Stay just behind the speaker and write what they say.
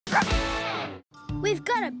We've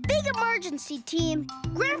got a big emergency, team.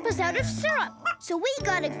 Grandpa's out of syrup, so we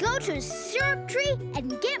gotta go to his syrup tree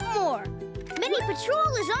and get more. Mini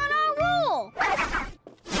Patrol is on our roll.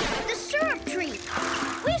 The syrup tree.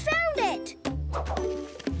 We found it.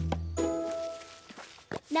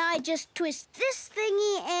 Now I just twist this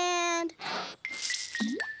thingy and...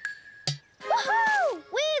 Woohoo!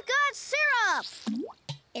 We've got syrup!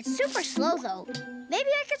 It's super slow, though. Maybe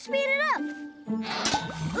I could speed it up.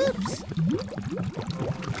 Oops.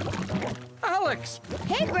 Alex!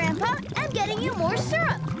 Hey, Grandpa. I'm getting you more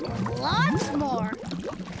syrup. Lots more.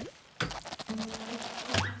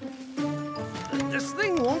 This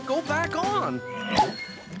thing won't go back on.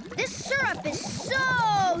 This syrup is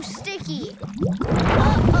so sticky.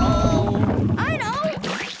 Uh-oh. I know.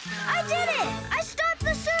 I did it. I stopped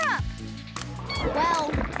the syrup.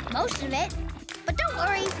 Well, most of it. But don't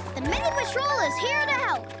worry. The Mini Patrol is here to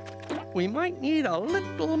help. We might need a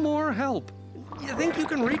little more help. You think you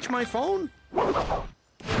can reach my phone?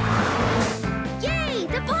 Yay!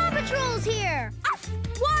 The PAW Patrol's here!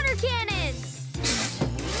 Water cannons!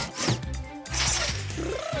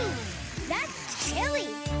 That's chilly.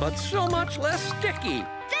 But so much less sticky.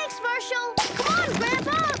 Thanks, Marshall. Come on,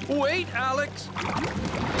 Grandpa. Wait, Alex.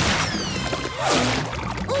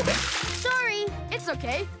 Oops, sorry. It's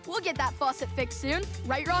okay. We'll get that faucet fixed soon.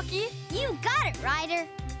 Right, Rocky? You got it, Ryder.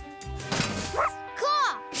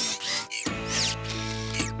 Claw!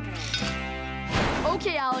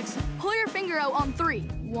 Okay, Alex. Pull your finger out on 3.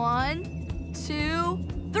 1, 2,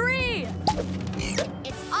 3.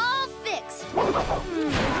 It's all fixed.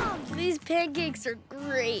 These pancakes are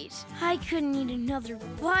great. I couldn't eat another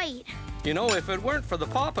bite. You know, if it weren't for the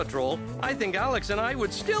PAW Patrol, I think Alex and I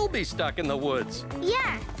would still be stuck in the woods.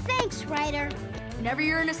 Yeah, thanks, Ryder. Whenever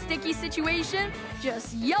you're in a sticky situation,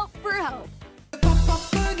 just yelp for help.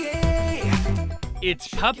 It's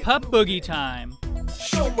Pup Pup Boogie time.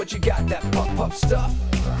 Show 'em what you got, that pup stuff.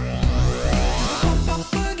 Pup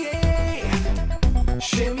boogie,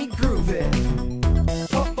 shimmy groove it.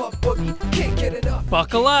 Pup boogie, can't get enough.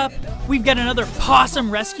 Buckle up. We've got another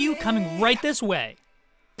possum rescue coming right this way.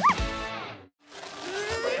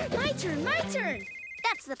 My turn, my turn.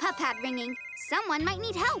 That's the pup hat ringing. Someone might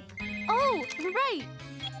need help. Oh, right.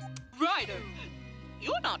 Ryder.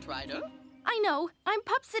 You're not Ryder. I know. I'm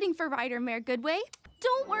pup sitting for Ryder, Mayor Goodway.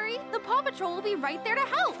 Don't worry. The PAW Patrol will be right there to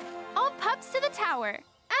help. All pups to the tower.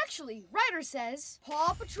 Actually, Ryder says,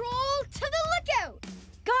 Paw Patrol to the lookout.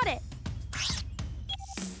 Got it.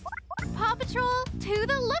 Paw Patrol to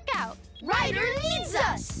the lookout. Ryder needs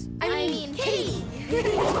us. I mean, Katie.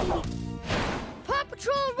 Paw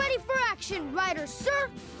Patrol ready for action, Ryder, sir.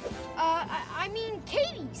 I mean,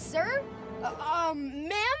 Katie, sir.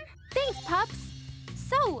 Ma'am? Thanks, pups.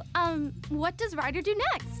 So, what does Ryder do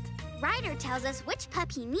next? Ryder tells us which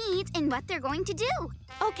pup he needs and what they're going to do.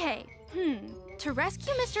 Okay, to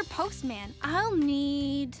rescue Mr. Postman, I'll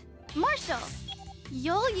need Marshall.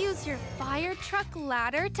 You'll use your fire truck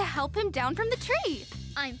ladder to help him down from the tree.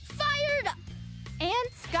 I'm fired up.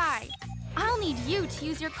 And Sky, I'll need you to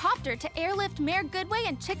use your copter to airlift Mayor Goodway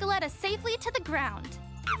and Chickaletta safely to the ground.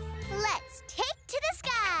 Let's take to the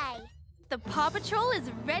sky. The PAW Patrol is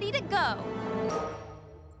ready to go.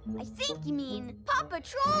 I think you mean Paw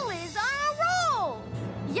Patrol is on a roll.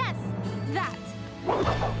 Yes, that.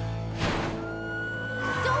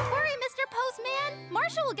 Don't worry, Mr. Postman.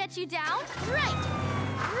 Marshall will get you down. Right.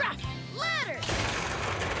 Rough ladder.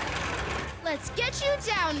 Let's get you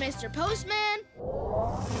down, Mr. Postman.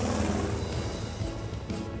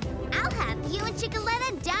 I'll have you and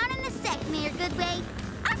Chickaletta down in a sec, Mayor Goodway.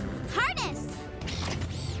 Up, harness.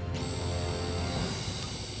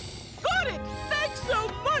 Got it! Thanks so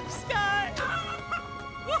much, Sky!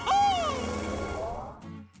 Woohoo!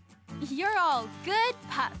 You're all good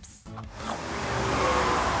pups.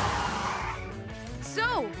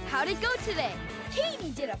 So, how'd it go today?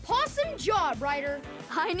 Katie did a possum job, Ryder.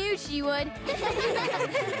 I knew she would.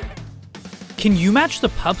 Can you match the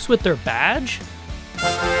pups with their badge?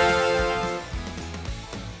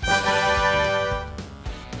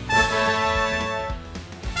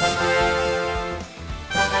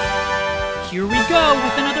 Here we go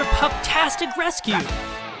with another pup-tastic rescue.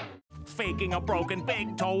 Faking a broken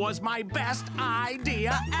big toe was my best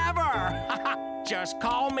idea ever. Just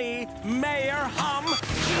call me Mayor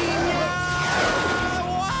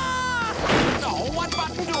Oh, what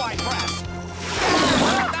button do I press?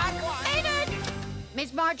 That one. Maynard!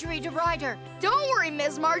 Miss Marjorie to Ryder. Don't worry,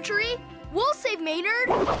 Miss Marjorie. We'll save Maynard.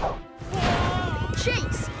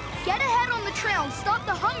 Chase, get ahead on the trail and stop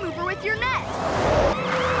the hum mover with your net.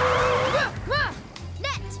 Ruff, ruff.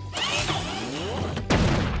 Net.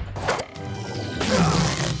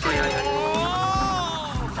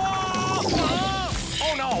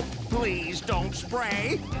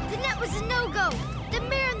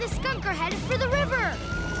 headed for the river.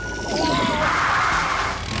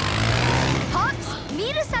 Pups,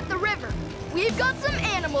 meet us at the river. We've got some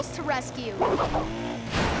animals to rescue.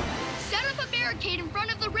 Set up a barricade in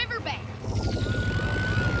front of the riverbank.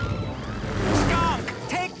 Skunk!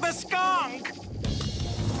 Take the skunk!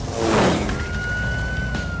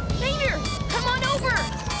 Maynard, come on over.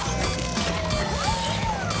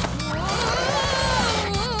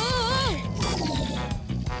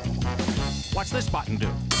 What's this button do?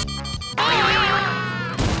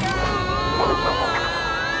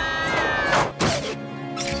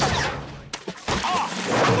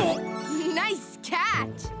 Nice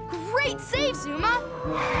catch. Great save, Zuma.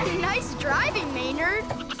 Nice driving, Maynard.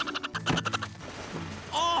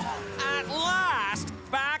 Oh, at last!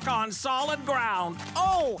 Back on solid ground.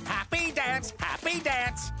 Oh, happy dance, happy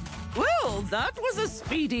dance. Well, that was a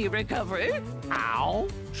speedy recovery. Ow.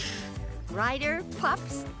 Ryder,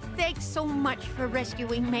 Pups, thanks so much for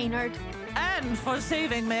rescuing Maynard. And for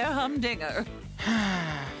saving Mayor Humdinger.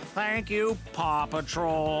 Thank you, Paw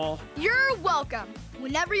Patrol. You're welcome.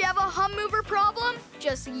 Whenever you have a hum mover problem,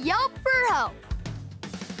 just yelp for help.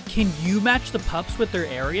 Can you match the pups with their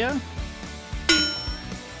area?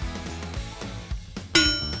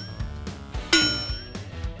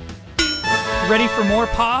 Ready for more,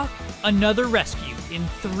 Pa? Another rescue in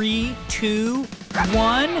 3, 2,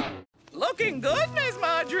 1. Looking good, Miss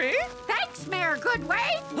Marjorie. Thanks, Mayor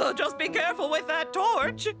Goodway. Well, just be careful with that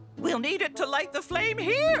torch. We'll need it to light the flame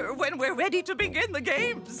here when we're ready to begin the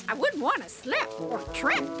games. I wouldn't want to slip or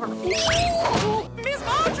trip or... Miss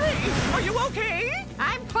Marjorie, are you okay?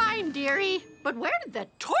 I'm fine, dearie. But where did the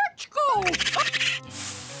torch go?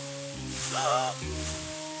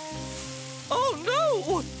 Oh,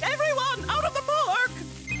 no! Everyone, out of the park!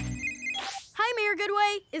 Hi, Mayor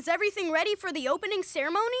Goodway. Is everything ready for the opening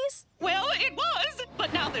ceremonies? Well, it was,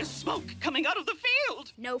 but now there's smoke coming out of the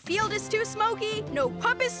field. No field is too smoky, no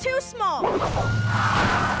pup is too small.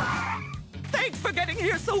 Thanks for getting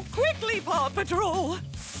here so quickly, Paw Patrol.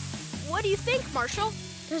 What do you think, Marshall?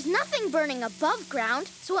 There's nothing burning above ground,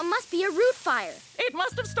 so it must be a root fire. It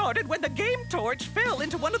must have started when the game torch fell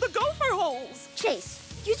into one of the gopher holes. Chase,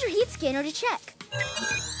 use your heat scanner to check.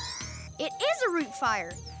 It is a root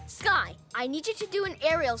fire. Sky, I need you to do an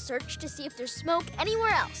aerial search to see if there's smoke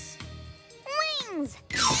anywhere else. Wings!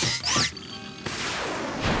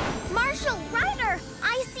 Marshall, Ryder,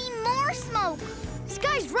 I see more smoke.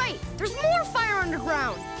 Sky's right. There's more fire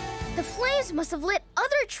underground. The flames must have lit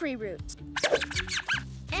other tree roots.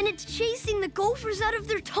 And it's chasing the gophers out of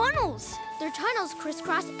their tunnels. Their tunnels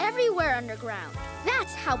crisscross everywhere underground.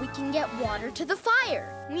 That's how we can get water to the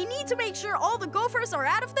fire. We need to make sure all the gophers are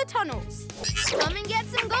out of the tunnels. Come and get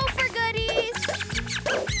some gopher goodies.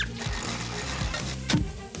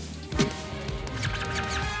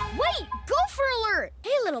 Wait, gopher alert!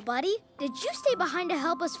 Hey, little buddy, did you stay behind to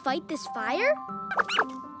help us fight this fire?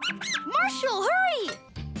 Marshall, hurry!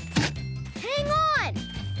 Hang on!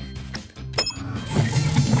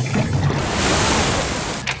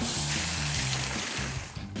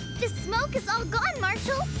 The smoke is all gone,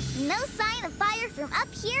 Marshall. No sign of fire from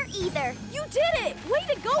up here either. You did it! Way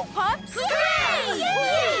to go, pups! Hooray!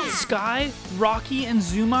 Yay! Sky, Rocky, and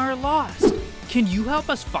Zuma are lost. Can you help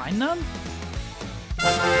us find them?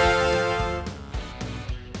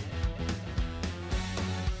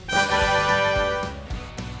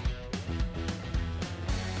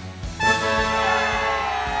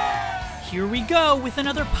 Here we go with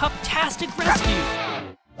another pup-tastic rescue.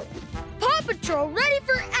 Paw Patrol ready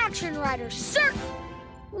for action, Riders, sir!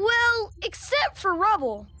 Well, except for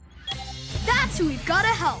Rubble. That's who we've got to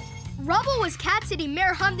help. Rubble was cat sitting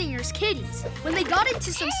Mayor Humdinger's kitties when they got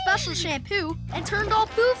into some special shampoo and turned all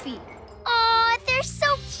poofy. Aw, they're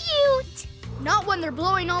so cute. Not when they're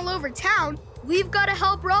blowing all over town. We've got to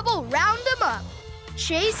help Rubble round them up.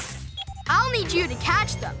 Chase, I'll need you to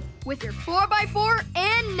catch them with your 4x4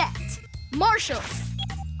 and net. Marshall,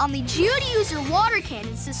 I'll need you to use your water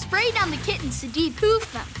cannons to spray down the kittens to de-poof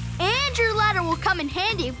them. And your ladder will come in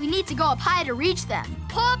handy if we need to go up high to reach them.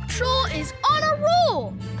 Paw Patrol is on a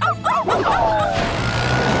roll!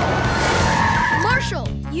 Marshall,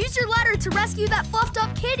 use your ladder to rescue that fluffed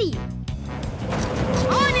up kitty.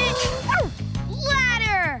 On it!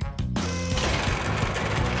 Ladder!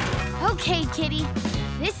 Okay, kitty.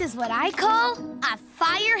 This is what I call a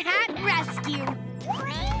fire hat rescue.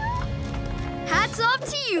 Hats off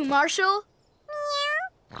to you, Marshall.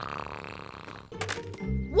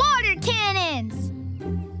 Water cannons!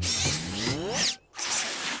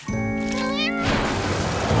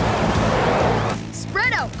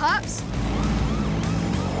 Spread out, pups.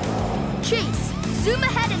 Chase, zoom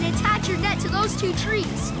ahead and attach your net to those two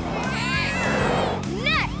trees.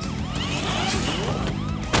 Net!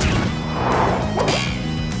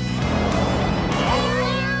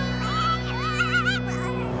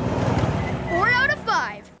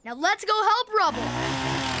 Now let's go help Rubble.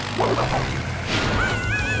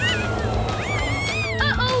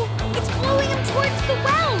 Uh-oh! It's blowing him towards the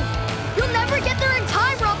well! You'll never get there in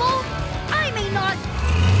time, Rubble! I may not,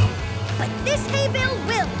 but this hay bale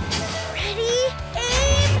will. Ready,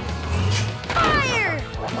 aim, fire!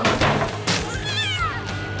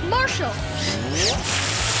 Marshall!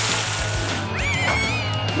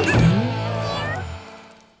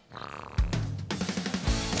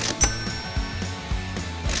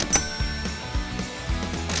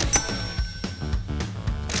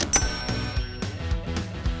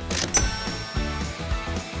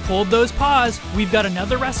 Hold those paws. We've got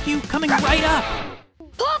another rescue coming right up.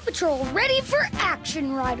 Paw Patrol ready for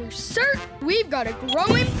action, Riders, sir! We've got a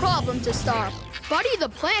growing problem to stop. Buddy the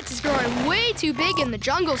plant is growing way too big in the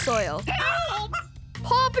jungle soil. Help!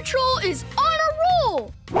 Paw Patrol is on a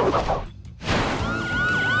roll!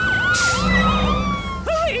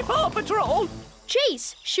 Hurry, Paw Patrol!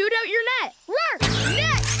 Chase, shoot out your net! Roar,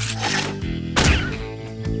 net!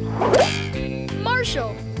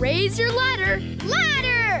 Marshall, raise your ladder! Ladder!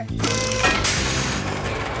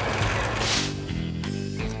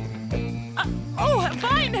 Oh, a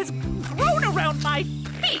vine has grown around my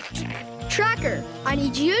feet! Tracker, I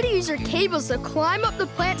need you to use your cables to climb up the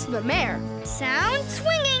plant to the mare. Sound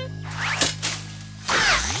swinging.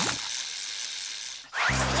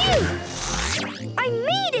 Phew! I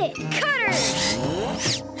made it! Cutter.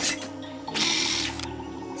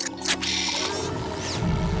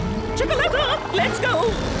 Chickaletta, let's go!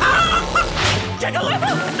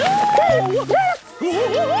 Chickaletta, no!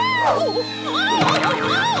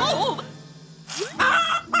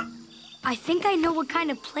 I think I know what kind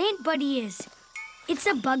of plant Buddy is. It's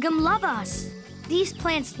a bug-em-love-us. These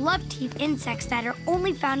plants love to eat insects that are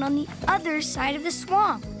only found on the other side of the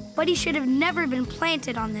swamp. Buddy should have never been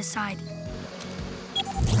planted on this side.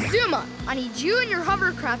 Zuma, I need you and your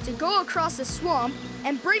hovercraft to go across the swamp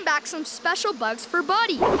and bring back some special bugs for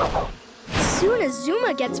Buddy. As soon as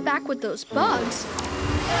Zuma gets back with those bugs,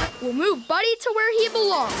 we'll move Buddy to where he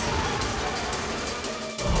belongs.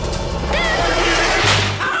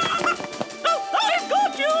 I've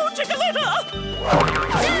got you, Chickaletta!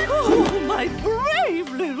 Oh, my brave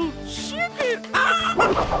little chicken!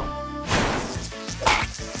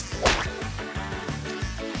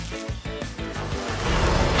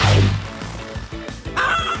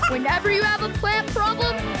 Whenever you have a plant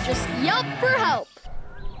problem, just yelp for help.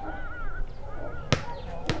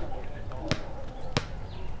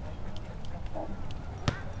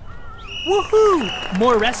 Woohoo!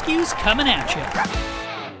 More rescues coming at you.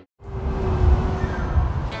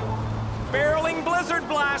 Barreling blizzard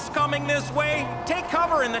blast coming this way. Take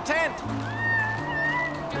cover in the tent.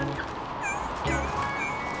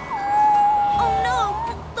 Oh no!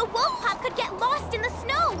 The wolf pup could get lost in the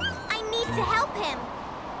snow. I need to help him.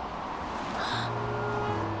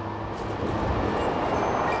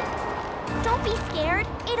 Don't be scared.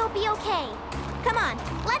 It'll be okay. Come on,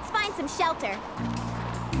 let's find some shelter.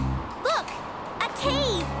 Look! A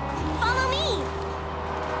cave! Follow me!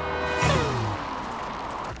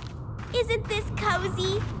 Isn't this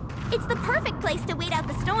cozy? It's the perfect place to wait out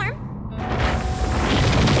the storm.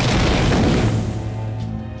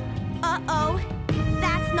 Uh-oh.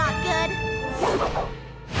 That's not good.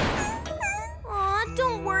 Aw,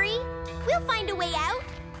 don't worry. We'll find a way out.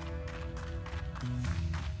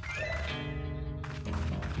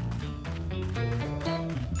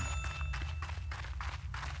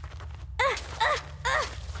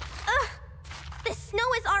 The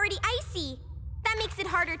snow is already icy. That makes it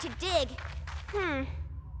harder to dig. I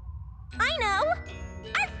know!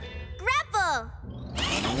 Arf! Grapple!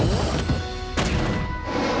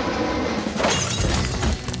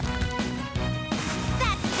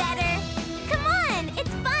 That's better. Come on,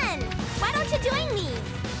 it's fun. Why don't you join me?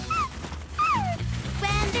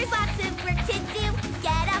 When there's lots of work to do,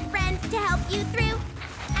 get a friend to help you through.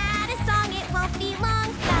 Add a song, it won't be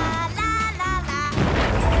long. La la la la.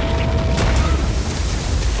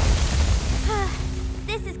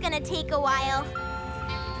 This is gonna take a while.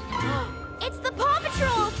 It's the Paw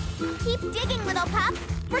Patrol! Keep digging, little pup.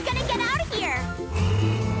 We're gonna get out of here.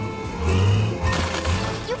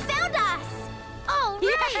 You found us! Oh,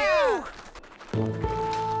 right!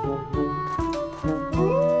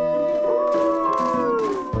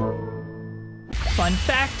 Fun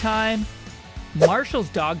fact time. Marshall's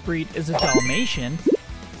dog breed is a Dalmatian,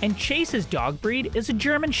 and Chase's dog breed is a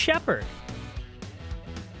German Shepherd.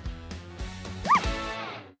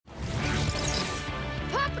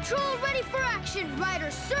 Paw Patrol ready for action,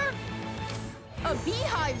 Riders, sir! A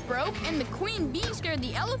beehive broke and the queen bee scared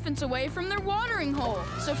the elephants away from their watering hole.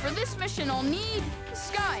 So for this mission, I'll need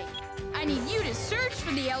Sky. I need you to search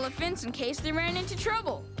for the elephants in case they ran into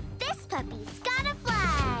trouble. This puppy's gotta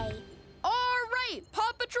fly. All right,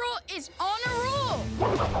 Paw Patrol is on a roll.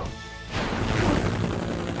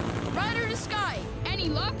 Ryder to Sky. Any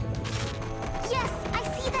luck? Yes, I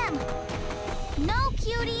see them. No,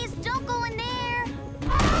 cuties, don't go in there.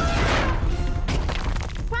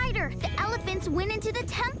 Ryder, the elephants went into the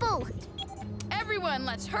temple. Everyone,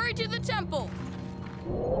 let's hurry to the temple.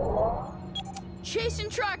 Chase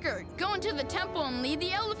and Tracker, go into the temple and lead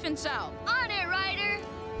the elephants out. On it, Ryder.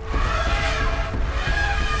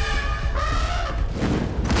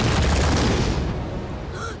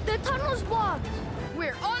 The tunnel's blocked.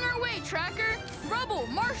 We're on our way, Tracker. Rubble,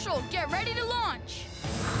 Marshall, get ready to launch.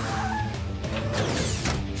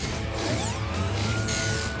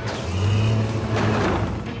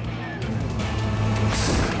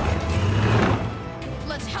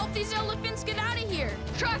 Let's help these elephants get out of here.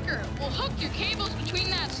 Tracker, we'll hook your cables between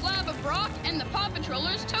that slab of rock and the Paw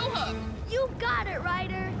Patroller's tow hook. You got it,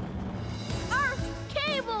 Ryder. Our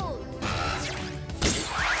cables.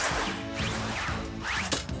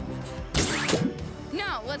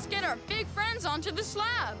 Now, let's get our big friends onto the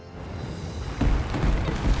slab.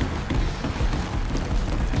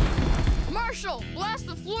 Marshall, blast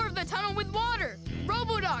the floor of the tunnel with water.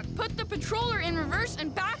 Robodoc, put the patroller in reverse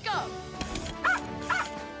and back up.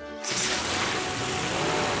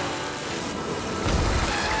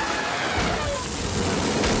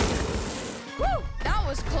 Whew, that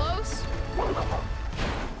was close.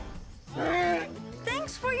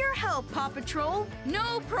 Thanks for your help, Paw Patrol.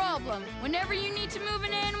 No problem. Whenever you need to move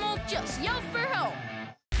an animal, just yell for help.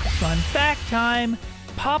 Fun fact time!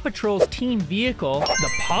 Paw Patrol's team vehicle, the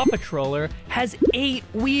Paw Patroller, has 8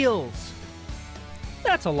 wheels.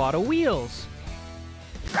 That's a lot of wheels.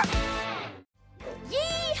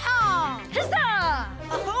 Yeehaw! Huzzah!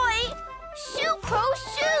 Ahoy! Shoo, crow,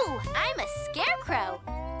 shoo! I'm a scarecrow.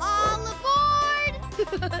 All aboard!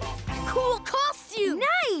 Cool costume!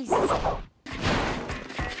 Nice!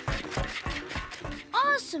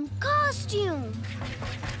 Awesome costume!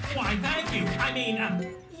 Why, thank you. I mean,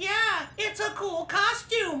 yeah, it's a cool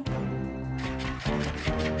costume.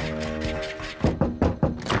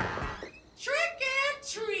 Trick and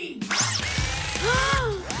treat.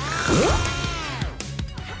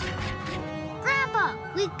 Grandpa,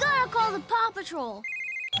 we gotta call the Paw Patrol.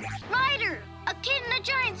 Ryder, a kid in a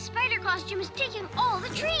giant spider costume is taking all the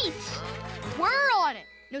treats. We're on it.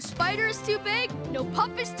 No spider is too big, no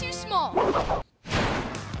pup is too small.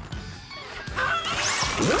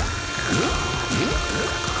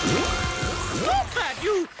 Stop that,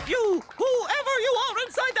 you, whoever you are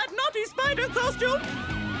inside that naughty spider costume!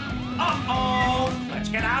 Uh-oh! Let's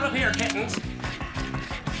get out of here, kittens.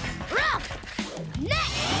 Ruff!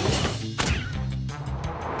 Next!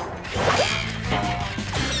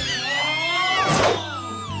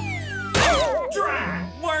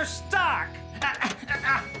 Drat! We're stuck!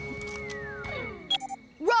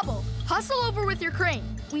 Rubble, hustle over with your crane.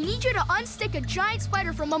 We need you to unstick a giant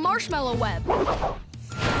spider from a marshmallow web.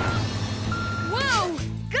 Whoa!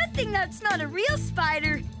 Good thing that's not a real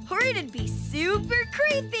spider, or it'd be super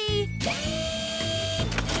creepy.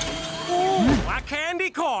 Ooh, a candy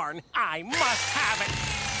corn! I must have it!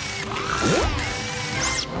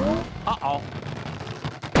 Uh-oh.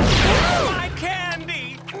 My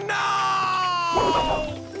candy! No!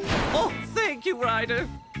 Oh, thank you, Ryder.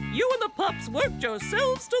 You and the pups worked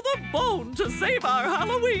yourselves to the bone to save our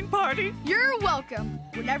Halloween party. You're welcome.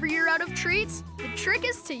 Whenever you're out of treats, the trick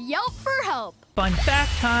is to yelp for help. Fun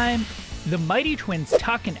fact time! The mighty twins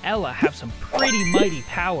Tuck and Ella have some pretty mighty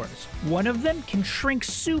powers. One of them can shrink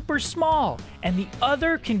super small, and the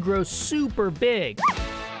other can grow super big.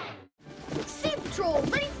 Sea Patrol,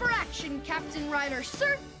 ready for action, Captain Ryder,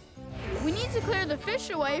 sir. We need to clear the fish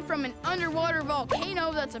away from an underwater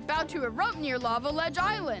volcano that's about to erupt near Lava Ledge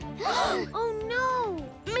Island. Oh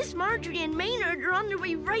no! Miss Marjorie and Maynard are on their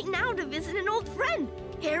way right now to visit an old friend,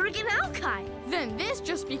 Harrigan Alki. Then this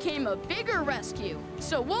just became a bigger rescue.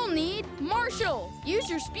 So we'll need Marshall. Use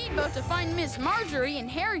your speedboat to find Miss Marjorie and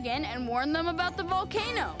Harrigan and warn them about the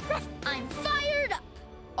volcano. I'm fired up.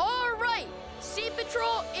 All right, Sea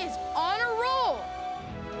Patrol is on a roll.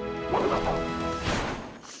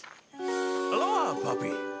 Aloha,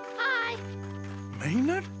 puppy. Hi.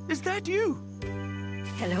 Maynard, is that you?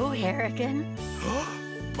 Hello, Harrigan.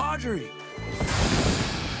 Marjorie.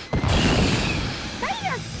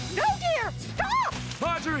 Maynard! No, dear! Stop!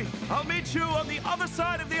 Marjorie, I'll meet you on the other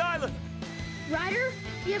side of the island. Ryder,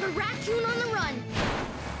 we have a raccoon on the run.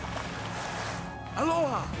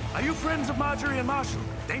 Aloha! Are you friends of Marjorie and Marshall?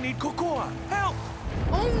 They need cocoa. Help!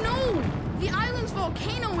 Oh no! The island's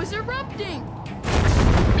volcano is erupting!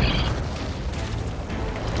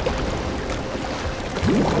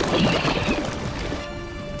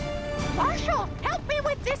 Marshall, help me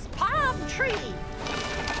with this palm tree!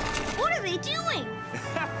 What are they doing?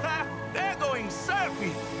 They're going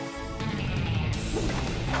surfing.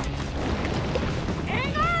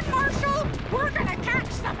 Hang on, Marshall! We're gonna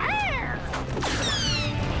catch some air!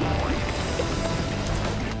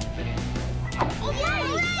 Oh,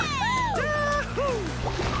 yay!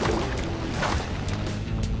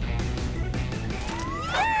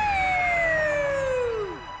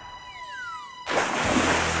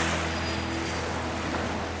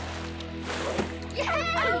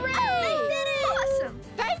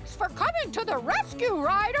 Thanks for coming to the rescue,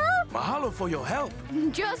 Ryder! Mahalo for your help.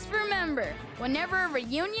 Just remember, whenever a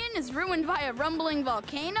reunion is ruined by a rumbling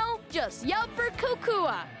volcano, just yell for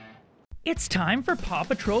Kukua. It's time for PAW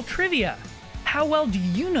Patrol Trivia. How well do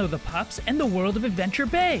you know the pups and the world of Adventure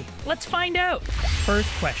Bay? Let's find out. First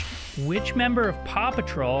question. Which member of PAW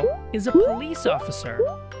Patrol is a police officer?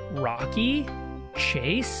 Rocky,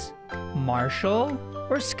 Chase, Marshall,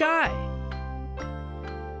 or Sky?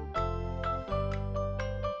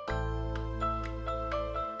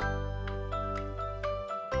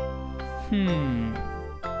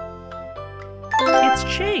 It's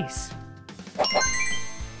Chase.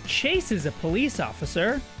 Chase is a police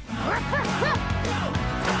officer.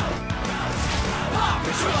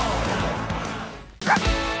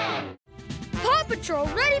 Paw Patrol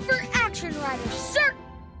ready for action, Riders, sir!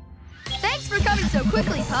 Thanks for coming so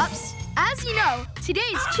quickly, pups. As you know,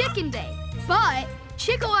 today's Chicken Day, but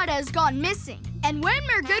Chickaletta has gone missing. And when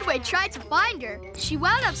Mayor Goodway tried to find her, she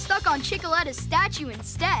wound up stuck on Chickaletta's statue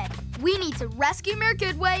instead. We need to rescue Mayor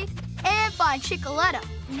Goodway and find Chickaletta.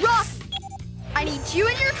 Rocky, I need you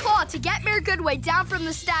and your claw to get Mayor Goodway down from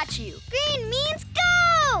the statue. Green means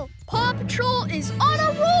go! Paw Patrol is on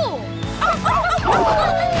a roll!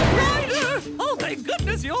 Ryder! Oh, thank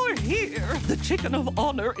goodness you're here. The chicken of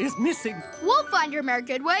honor is missing. We'll find her, Mayor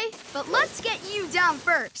Goodway, but let's get you down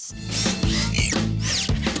first.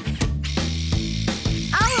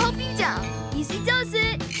 I'll help you down. Easy does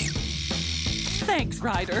it. Thanks,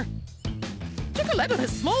 Ryder. Chickaletta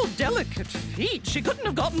has small, delicate feet. She couldn't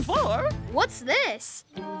have gotten far. What's this?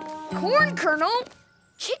 Corn kernel?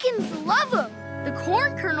 Chickens love them. The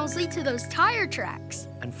corn kernels lead to those tire tracks.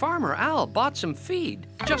 And Farmer Al bought some feed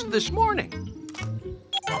just this morning.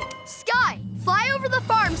 Sky, fly over the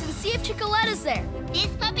farms and see if Chickaletta's there. This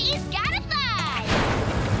puppy's gotta fly!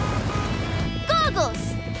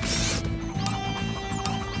 Goggles!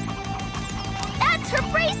 That's her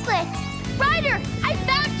bracelet! Ryder, I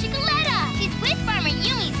found Chickaletta! She's with Farmer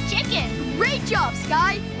Yumi's chicken. Great job,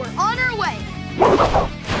 Sky. We're on our way.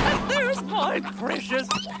 And there's my precious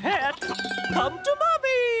pet. Come to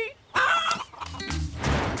Mommy.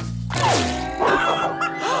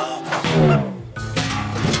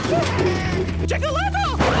 Chickaletta!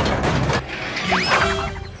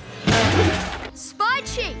 Spy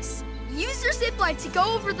Chase, use your zip line to go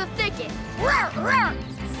over the thicket. Roar, roar.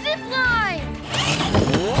 Zip line!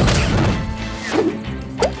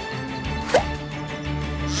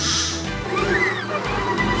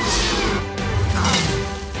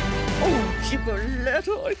 Oh,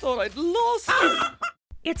 Chickaletta, I thought I'd lost you.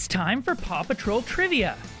 It's time for PAW Patrol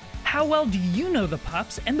Trivia. How well do you know the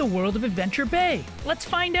pups and the world of Adventure Bay? Let's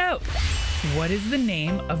find out. What is the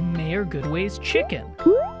name of Mayor Goodway's chicken?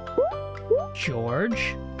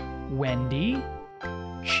 George, Wendy,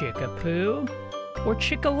 Chickapoo, or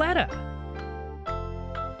Chickaletta?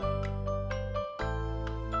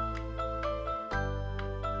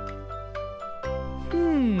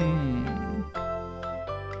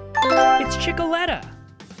 It's Chickaletta.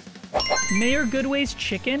 Mayor Goodway's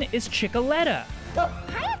chicken is Chickaletta.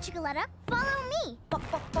 Hiya, Chickaletta. Follow me.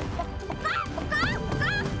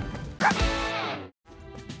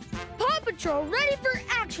 Paw Patrol ready for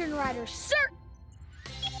action, Riders, sir!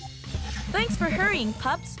 Thanks for hurrying,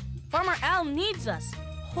 pups. Farmer Al needs us.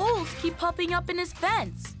 Holes keep popping up in his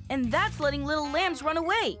fence, and that's letting little lambs run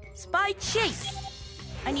away. Spy Chase.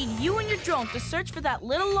 I need you and your drone to search for that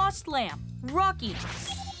little lost lamb, Rocky.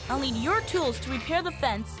 I'll need your tools to repair the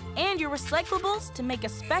fence and your recyclables to make a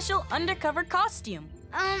special undercover costume.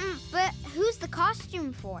 But who's the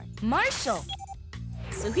costume for? Marshall.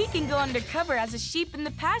 So he can go undercover as a sheep in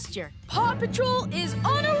the pasture. Paw Patrol is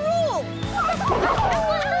on a roll!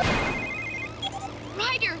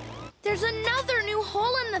 Ryder, there's another new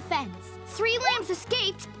hole in the fence. 3 lambs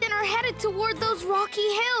escaped and are headed toward those rocky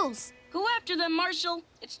hills. Go after them, Marshall.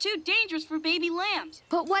 It's too dangerous for baby lambs.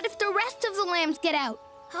 But what if the rest of the lambs get out?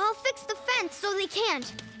 I'll fix the fence so they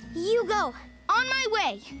can't. You go. On my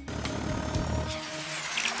way.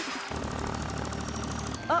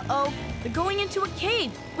 Uh-oh, they're going into a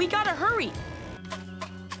cave. We gotta hurry.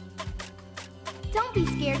 Don't be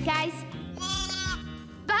scared, guys.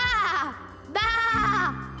 Bah!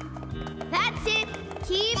 Bah! That's it.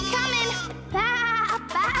 Keep coming. Bah!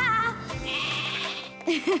 Bah!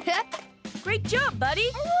 Great job, buddy.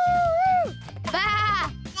 Woo! Bah!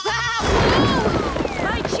 Bah! Woo!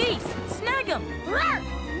 Spy chase. Snag him. Roar!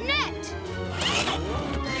 Net!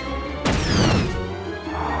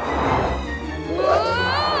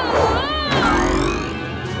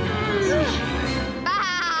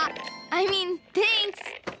 Bah! I mean, thanks.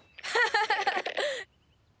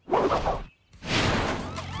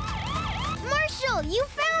 Marshall, you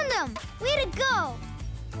found them! Way to go!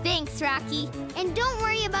 Thanks, Rocky. And don't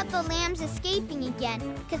worry about the lambs escaping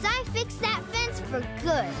again, because I fixed that fence for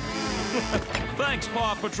good. Thanks,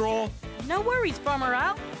 Paw Patrol. No worries, Farmer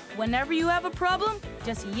Al. Whenever you have a problem,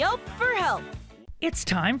 just yelp for help. It's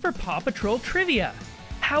time for Paw Patrol Trivia.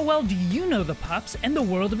 How well do you know the pups and the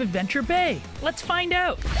world of Adventure Bay? Let's find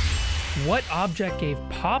out. What object gave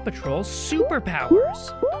Paw Patrol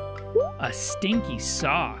superpowers? A stinky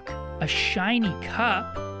sock, a shiny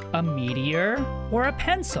cup, a meteor, or a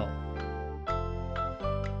pencil?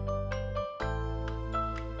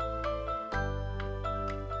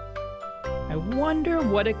 I wonder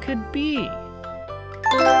what it could be.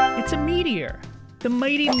 It's a meteor. The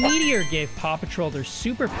mighty meteor gave Paw Patrol their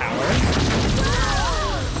superpowers.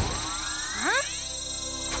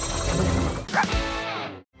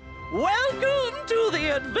 Welcome to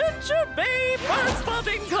the Adventure Bay bird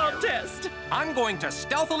spotting contest. I'm going to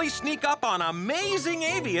stealthily sneak up on amazing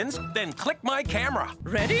avians, then click my camera.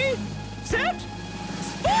 Ready, set,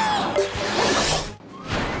 spot!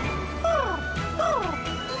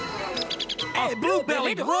 A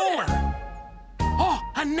blue-bellied roller! Oh,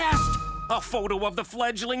 a nest! A photo of the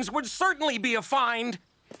fledglings would certainly be a find.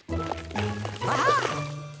 Aha!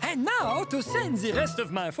 And now to send the rest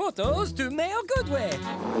of my photos to Mayor Goodway.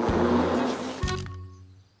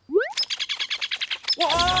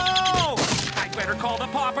 Whoa! I'd better call the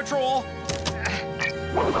Paw Patrol.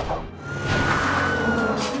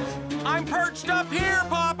 I'm perched up here,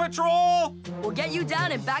 Paw Patrol! We'll get you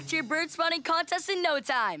down and back to your bird spotting contest in no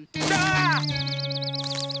time. Ah!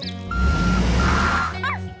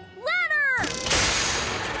 Ladder!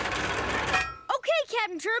 Okay,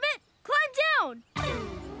 Captain Turbot, climb down.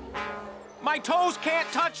 My toes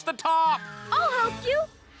can't touch the top. I'll help you.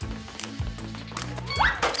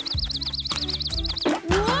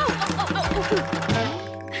 Whoa!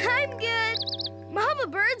 I'm good. Mama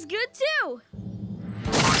Bird's good too.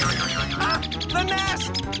 The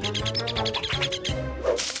nest!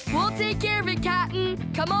 We'll take care of it, Captain.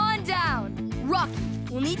 Come on down. Rocky,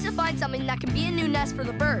 we'll need to find something that can be a new nest for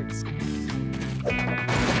the birds.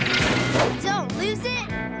 Don't lose it,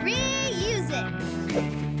 reuse it.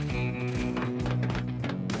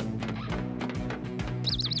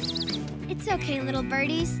 It's okay, little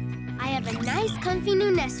birdies. I have a nice, comfy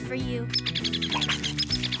new nest for you.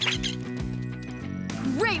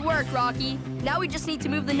 Great work, Rocky. Now we just need to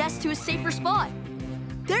move the nest to a safer spot.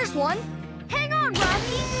 There's one. Hang on,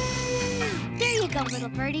 Rocky. There you go, little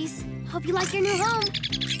birdies. Hope you like your new home.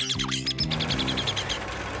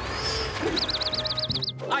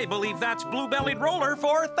 I believe that's blue-bellied roller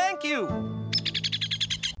for thank you.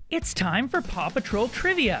 It's time for Paw Patrol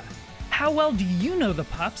Trivia. How well do you know the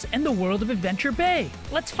pups and the world of Adventure Bay?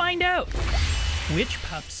 Let's find out. Which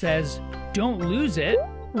pup says, "Don't lose it,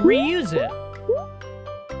 reuse it"?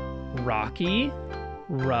 Rocky,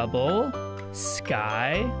 Rubble,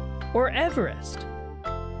 Sky, or Everest?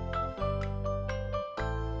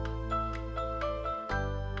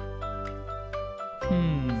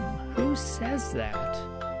 Who says that?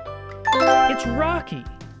 It's Rocky.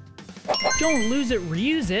 "Don't lose it,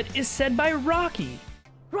 reuse it" is said by Rocky.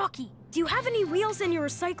 Rocky, do you have any wheels in your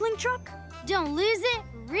recycling truck? Don't lose it,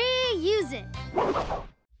 reuse it.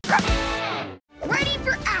 Ready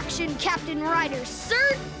for action, Captain Ryder,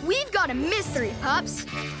 sir! We've got a mystery, pups.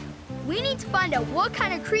 We need to find out what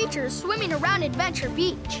kind of creature is swimming around Adventure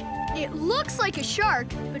Beach. It looks like a shark,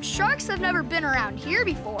 but sharks have never been around here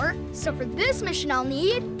before. So for this mission, I'll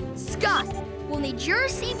need Scott. We'll need your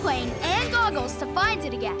seaplane and goggles to find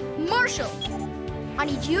it again. Marshall, I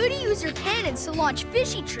need you to use your cannons to launch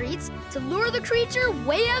fishy treats to lure the creature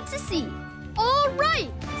way out to sea. All right,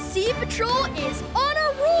 Sea Patrol is on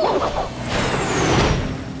a roll.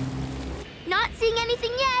 Not seeing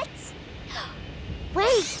anything yet.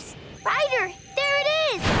 Wait, Ryder, there it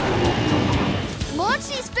is.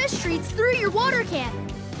 treats through your water can.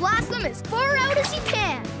 Blast them as far out as you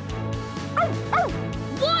can.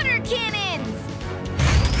 Water cannons!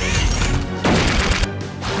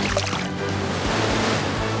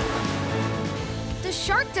 The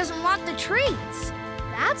shark doesn't want the treats.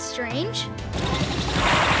 That's strange.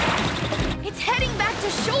 It's heading back to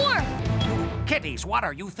shore. Kitties, what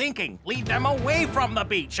are you thinking? Lead them away from the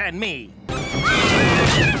beach and me.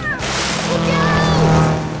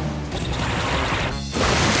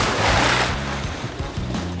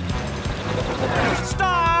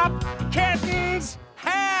 Stop! Kittens!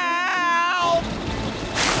 Help!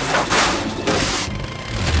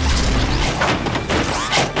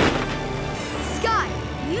 Sky,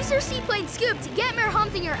 use your seaplane scoop to get Mayor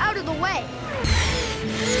Humdinger out of the way.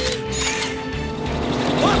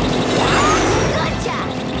 Gotcha!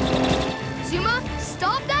 Zuma,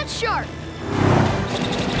 stop that shark.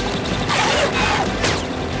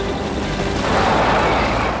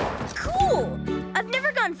 Cool! I've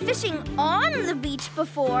never gone fishing on the beach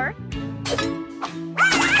before.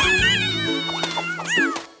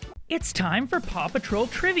 It's time for PAW Patrol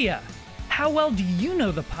Trivia. How well do you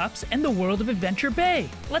know the pups and the world of Adventure Bay?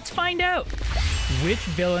 Let's find out. Which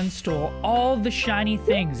villain stole all the shiny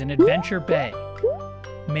things in Adventure Bay?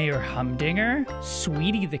 Mayor Humdinger,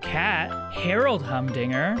 Sweetie the cat, Harold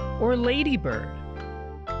Humdinger, or Ladybird?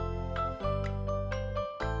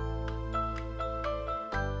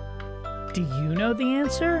 Do you know the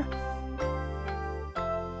answer?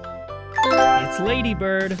 It's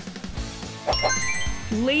Ladybird.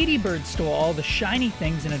 Ladybird stole all the shiny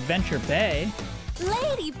things in Adventure Bay.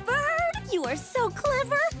 Ladybird, you are so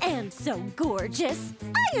clever and so gorgeous.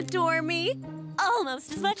 I adore me.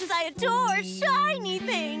 Almost as much as I adore shiny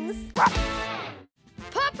things.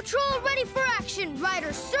 Paw Patrol ready for action,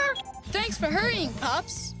 Ryder, sir. Thanks for hurrying,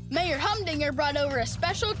 pups. Mayor Humdinger brought over a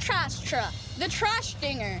special trash truck, the Trash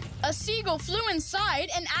Dinger. A seagull flew inside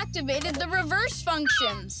and activated the reverse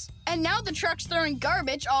functions. And now the truck's throwing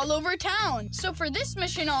garbage all over town. So for this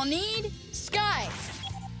mission, I'll need Sky.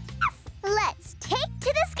 Let's take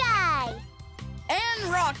to the sky.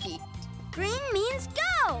 And Rocky. Green means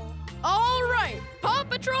go. All right, Paw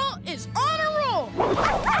Patrol is on a roll.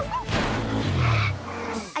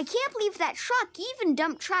 I can't believe that truck even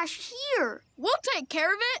dumped trash here. We'll take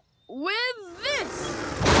care of it with this.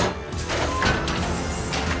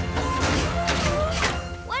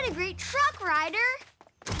 What a great truck, Ryder.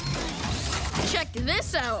 Check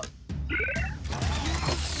this out.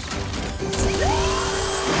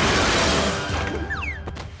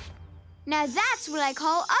 Now that's what I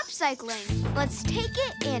call upcycling. Let's take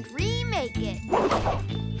it and remake it.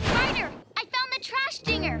 Ryder, I found the Trash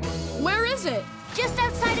Dinger. Where is it? Just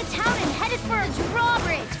outside of town and headed for a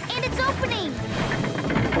drawbridge. And it's opening.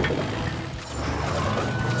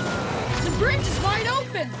 The bridge is wide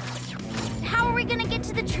open. How are we gonna get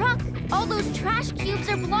to the truck? All those trash cubes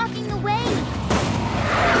are blocking the way.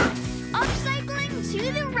 Upcycling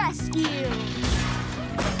to the rescue.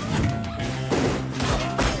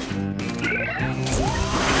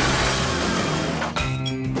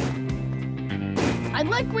 I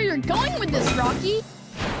like where you're going with this, Rocky.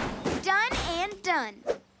 Done and done.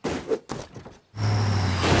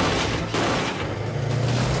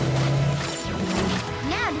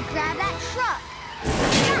 Now to grab that truck.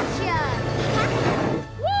 Gotcha!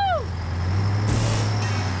 Woo!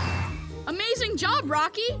 Amazing job,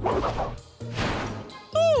 Rocky.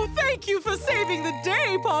 Oh, thank you for saving the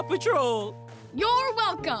day, Paw Patrol. You're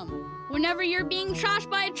welcome. Whenever you're being trashed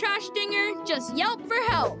by a trash dinger, just yelp for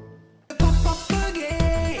help.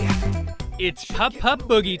 It's Pup Pup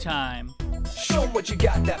Boogie time. Show 'em what you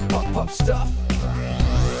got, that pop-up stuff.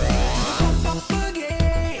 Pop-up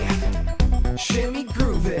boogie, shimmy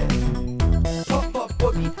groove it. Pop-up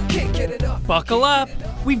boogie, can't get enough. Buckle up.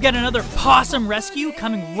 We've got another PAW-some rescue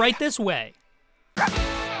coming right this way.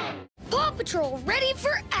 Paw Patrol ready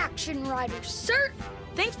for action, Ryder, sir.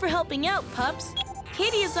 Thanks for helping out, pups.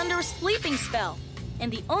 Katie is under a sleeping spell,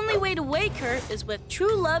 and the only way to wake her is with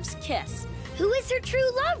True Love's kiss. Who is her true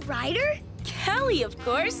love, Ryder? Kelly, of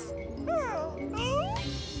course.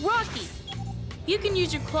 Rocky, you can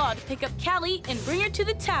use your claw to pick up Callie and bring her to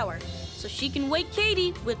the tower so she can wake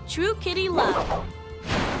Katie with true kitty love.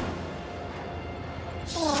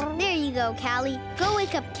 There you go, Callie. Go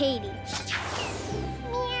wake up Katie.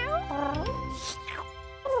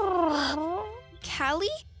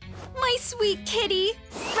 Callie? My sweet kitty.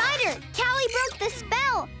 Ryder, Callie broke the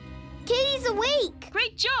spell. Katie's awake.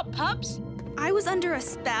 Great job, pups. I was under a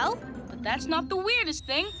spell? But that's not the weirdest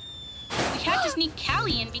thing. We had to sneak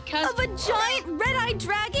Callie in because... Of a giant red-eyed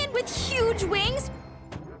dragon with huge wings?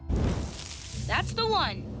 That's the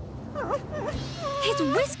one. His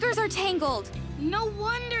whiskers are tangled. No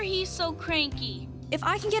wonder he's so cranky. If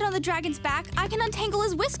I can get on the dragon's back, I can untangle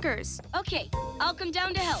his whiskers. Okay, I'll come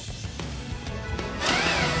down to help.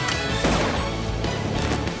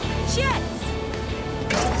 Jets!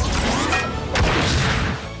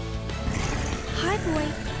 Hi, boy.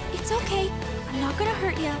 It's okay. I'm not gonna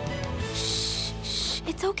hurt ya. Shh, shh.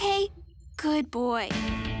 It's okay. Good boy.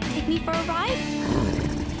 Take me for a ride?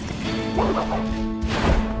 Whoa!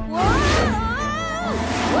 Woo!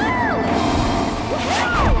 Woo!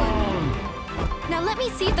 Now let me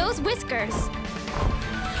see those whiskers.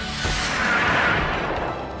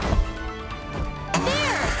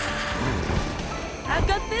 There! I've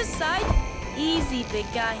got this side. Easy, big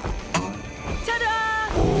guy. Ta-da!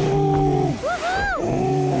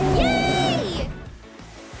 Woohoo! Yay!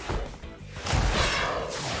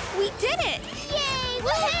 We did it! Yay!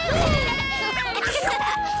 Woohoo!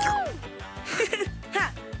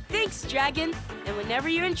 Ha! Thanks, Dragon. And whenever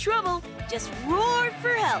you're in trouble, just roar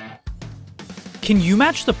for help. Can you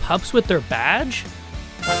match the pups with their badge?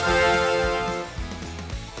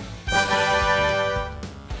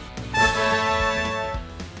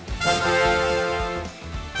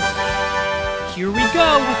 Here we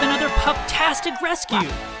go with another pup-tastic rescue.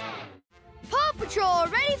 Paw Patrol,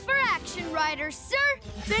 ready for action, riders, sir.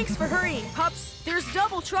 Thanks for hurrying, pups. There's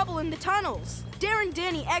double trouble in the tunnels. Daring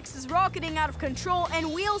Danny X is rocketing out of control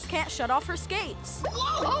and Wheels can't shut off her skates.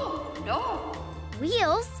 Oh, no.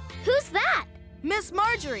 Wheels? Who's that? Miss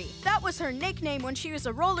Marjorie. That was her nickname when she was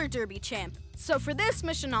a roller derby champ. So for this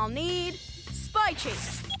mission, I'll need Spy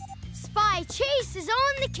Chase. Spy Chase is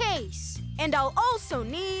on the case. And I'll also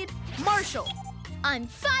need Marshall. I'm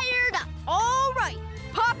fired up. All right.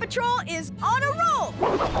 Paw Patrol is on a roll.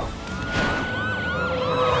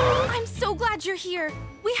 I'm so glad you're here.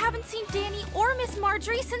 We haven't seen Danny or Miss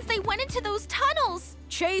Marjorie since they went into those tunnels.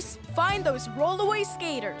 Chase, find those rollaway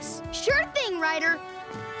skaters. Sure thing, Ryder.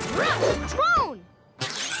 Rush, drone!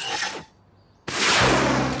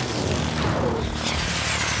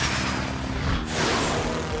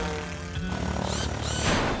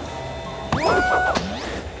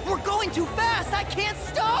 We're going too fast! I can't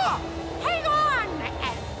stop! Hang on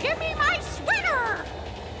and give me my sweater!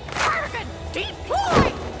 Cardigan,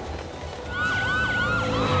 deploy!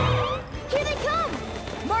 Here they come!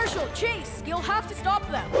 Marshall, Chase, you'll have to stop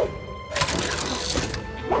them.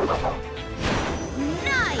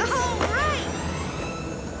 Nice! All right!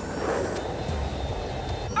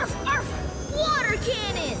 Arf, arf! Water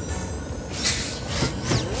cannons!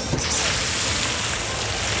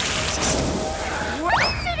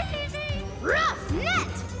 Rough net!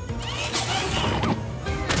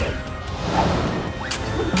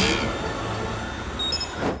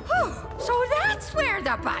 Whew, so that's where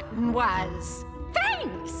the button was.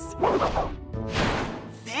 Thanks!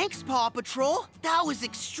 Thanks, Paw Patrol. That was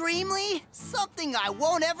extremely something I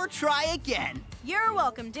won't ever try again. You're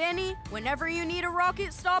welcome, Danny. Whenever you need a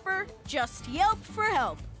rocket stopper, just yelp for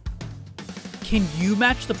help. Can you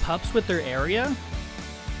match the pups with their area?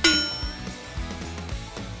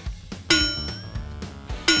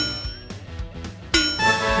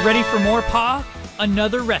 Ready for more, Paw?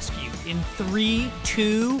 Another rescue in 3,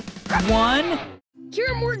 2, 1. Here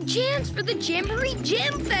are more jams for the Jamboree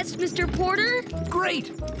Jam Fest, Mr. Porter.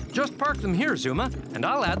 Great! Just park them here, Zuma, and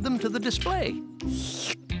I'll add them to the display.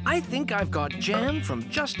 I think I've got jam from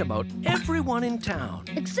just about everyone in town.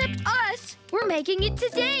 Except us. We're making it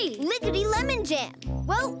today. Lickety lemon jam.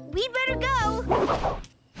 Well, we'd better go.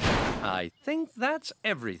 I think that's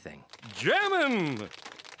everything. Jammin'!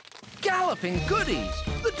 Galloping goodies!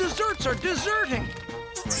 The desserts are deserting!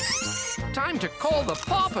 Time to call the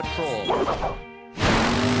PAW Patrol!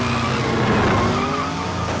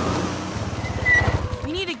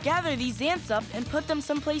 We need to gather these ants up and put them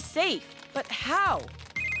someplace safe. But how?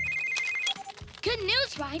 Good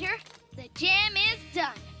news, Ryder. The jam is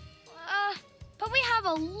done. But we have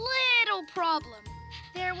a little problem.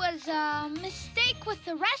 There was a mistake with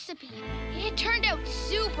the recipe. It turned out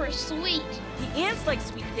super sweet. The ants like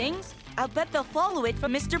sweet things. I'll bet they'll follow it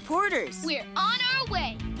from Mr. Porter's. We're on our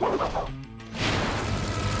way.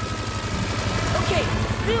 Okay,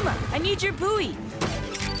 Zuma, I need your buoy.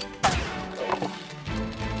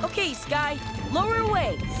 Okay, Sky, lower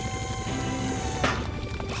away.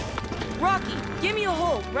 Rocky, give me a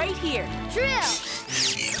hole right here. Drill!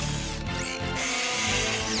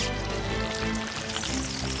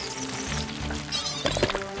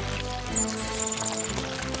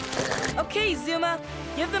 Okay, Zuma,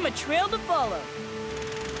 give them a trail to follow.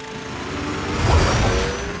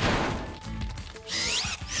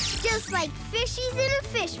 Just like fishies in a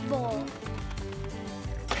fishbowl.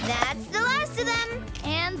 That's the lesson. to them.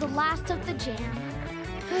 And the last of the jam.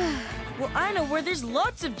 Well, I know where there's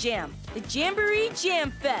lots of jam. The Jamboree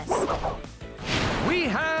Jam Fest. We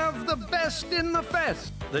have the best in the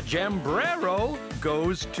fest. The Jambrero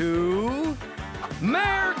goes to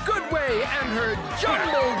Mayor Goodway and her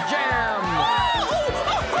Jumble Jam.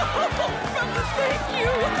 Thank you.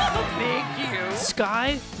 Thank you.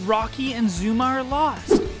 Sky, Rocky, and Zuma are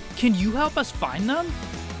lost. Can you help us find them?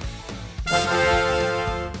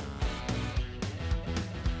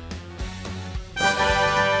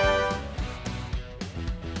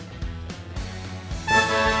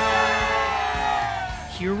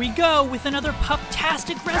 Here we go with another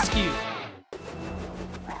pup-tastic rescue.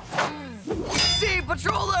 Sea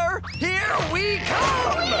Patroller, here we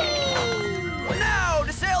come! Now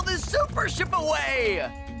to sail this super ship away!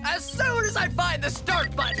 As soon as I find the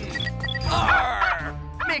start button! Arr!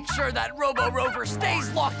 Make sure that Robo-Rover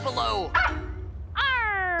stays locked below!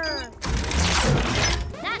 Arr!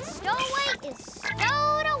 That stowaway is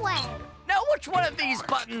stowed away. Now which one of these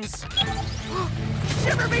buttons?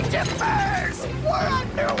 Shiver me timbers! We're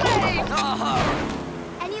underway!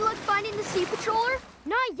 Any luck finding the Sea Patroller?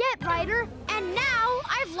 Not yet, Ryder. And now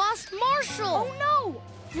I've lost Marshall. Oh no!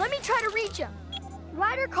 Let me try to reach him.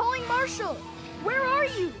 Ryder calling Marshall. Where are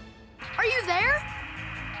you? Are you there?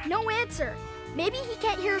 No answer. Maybe he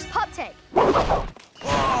can't hear his pup tag.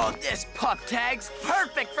 Oh, this pup tag's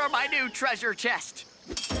perfect for my new treasure chest.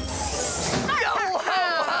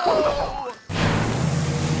 Yo-ho-ho!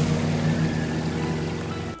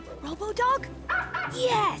 Robo-Dog?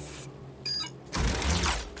 Yes!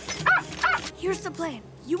 Here's the plan.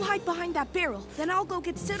 You hide behind that barrel, then I'll go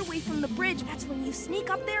get Sid away from the bridge. That's when you sneak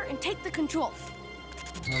up there and take the control.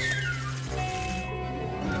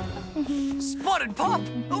 Spotted Pup,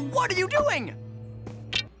 what are you doing?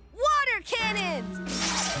 Water cannons!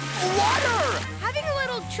 Water! Having a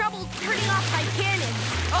little trouble turning off my cannons.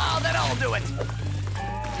 Oh, then I'll do it.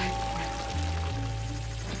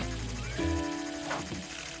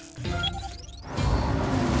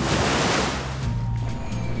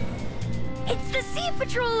 It's the Sea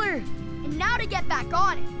Patroller! And now to get back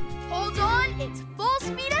on it. Hold on, it's full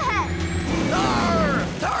speed ahead. Arr!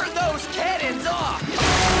 Turn those cannons off!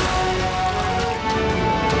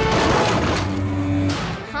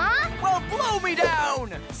 Huh? Well, blow me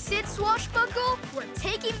down! Sid Swashbuckle, we're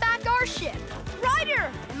taking back our ship.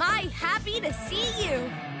 Ryder, am I happy to see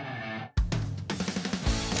you?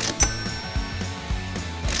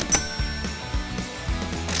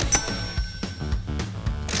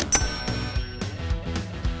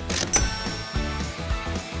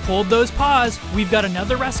 Hold those paws. We've got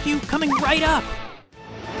another rescue coming right up.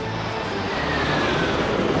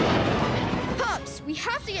 Pups, we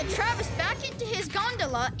have to get Travis back into his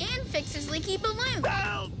gondola and fix his leaky balloon.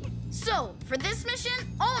 So, for this mission,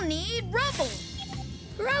 I'll need Rubble.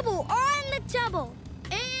 Rubble on the double.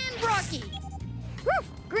 And Rocky. Woof!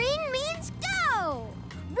 Green means go!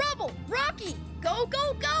 Rubble, Rocky, go,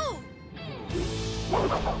 go, go!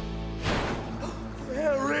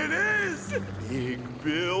 There it is! Big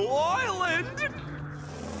Bill Island!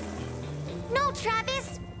 No,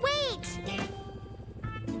 Travis, wait!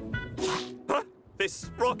 Huh? This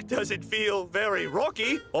rock doesn't feel very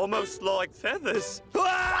rocky, almost like feathers.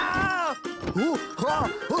 Ah!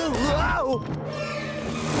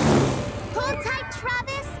 Hold tight,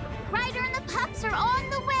 Travis. Ryder and the pups are on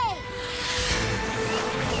the way.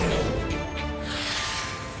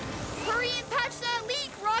 Hurry and patch that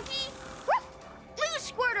leak, Rocky! Glue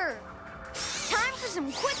squirter! Time for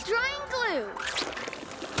some quick-drying glue.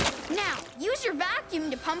 Now, use your vacuum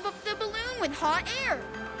to pump up the balloon with hot air.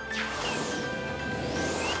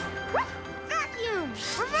 Vacuum!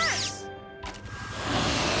 Reverse!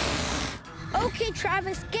 Okay,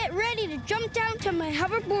 Travis, get ready to jump down to my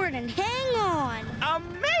hoverboard and hang on.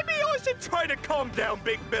 Maybe I should try to calm down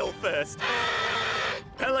Big Bill first.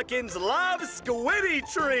 Pelicans love squiddy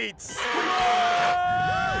treats!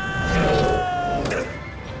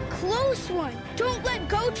 Close one. Don't let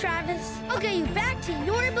go, Travis. I'll get you back to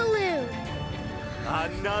your balloon.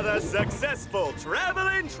 Another successful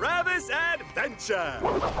Traveling Travis adventure!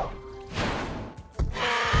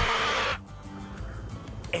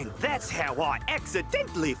 And that's how I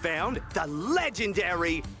accidentally found the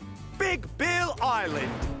legendary Big Bill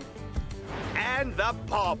Island and the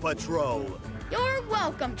PAW Patrol. You're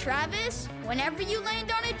welcome, Travis. Whenever you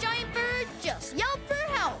land on a giant bird, just yell for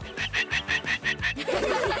help.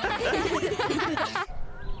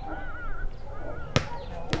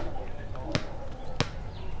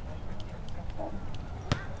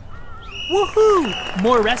 Woohoo!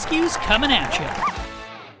 More rescues coming at you.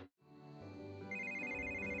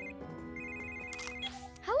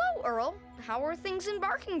 Hello, Earl. How are things in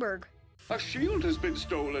Barkingburg? A shield has been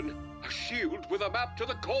stolen. A shield with a map to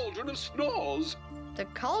the Cauldron of Snores. The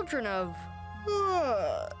Cauldron of...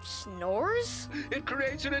 snores? It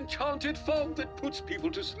creates an enchanted fog that puts people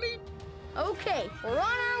to sleep. Okay, we're on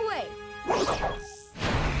our way.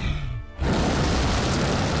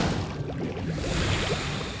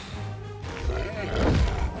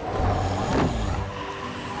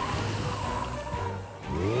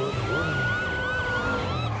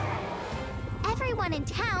 Everyone in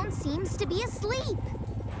town seems to be asleep.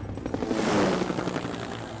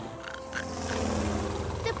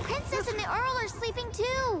 The princess and the Earl are sleeping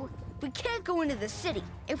too. We can't go into the city.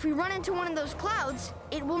 If we run into one of those clouds,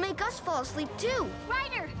 it will make us fall asleep too.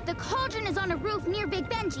 Ryder, the cauldron is on a roof near Big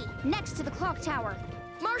Benji, next to the clock tower.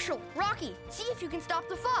 Marshall, Rocky, see if you can stop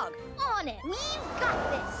the fog. On it. We've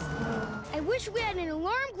got this. I wish we had an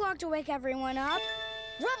alarm clock to wake everyone up.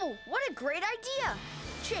 Rubble, what a great idea.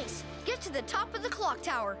 Chase, get to the top of the clock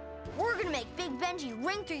tower. We're gonna make Big Benji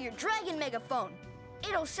ring through your dragon megaphone.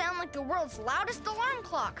 It'll sound like the world's loudest alarm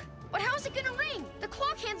clock. But how's it gonna ring? The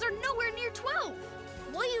clock hands are nowhere near 12.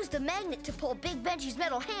 We'll use the magnet to pull Big Benji's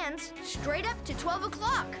metal hands straight up to 12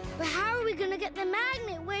 o'clock. But how are we gonna get the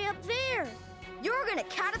magnet way up there? You're gonna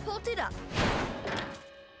catapult it up.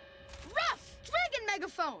 Ruff! Dragon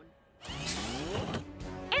megaphone!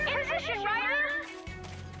 In position, Ryder!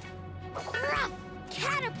 Ruff!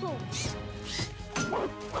 Catapult!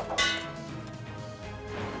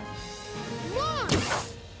 Launch!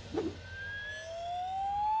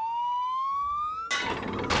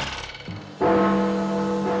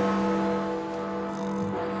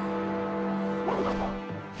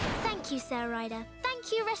 Thank you, Sir Ryder.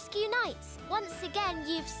 Thank you, Rescue Knights. Once again,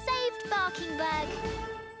 you've saved Barkingburg.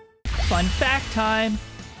 Fun fact time!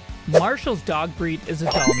 Marshall's dog breed is a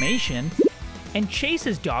Dalmatian, and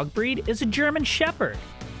Chase's dog breed is a German Shepherd.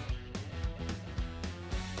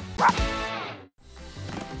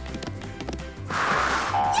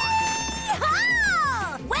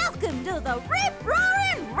 Yeehaw! Welcome to the Rip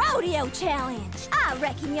Roaring Rodeo Challenge. I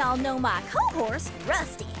reckon y'all know my co-horse,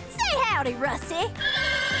 Rusty. Say howdy, Rusty.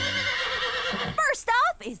 First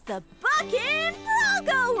off is the Bucking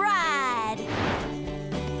Bronco Ride.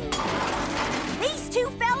 These two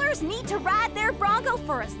fellers need to ride their Bronco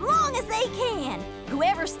for as long as they can.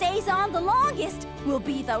 Whoever stays on the longest will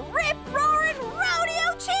be the Rip Roaring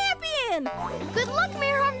Rodeo Champion. Good luck,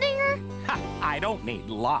 Mayor Humdinger. I don't need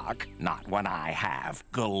luck, not when I have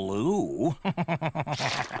glue.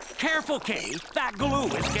 Careful, Kay. That glue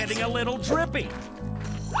is getting a little drippy.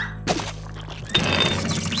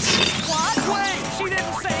 What? Wait, she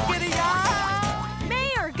didn't say giddy up!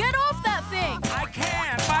 Mayor, get off that thing! I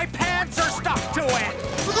can't. My pants are stuck to it.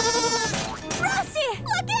 Rusty,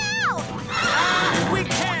 look out! We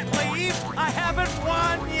can't leave. I haven't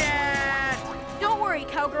won yet. Don't worry,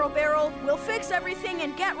 Cowgirl Barrel. We'll fix everything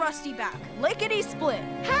and get Rusty back. Lickety-split.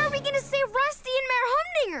 How are we gonna save Rusty and Mayor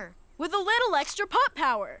Humdinger? With a little extra pup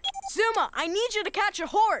power. Zuma, I need you to catch a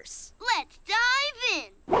horse. Let's dive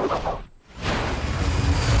in.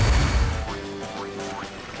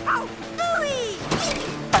 Oh, ooey!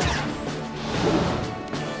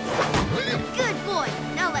 Good boy.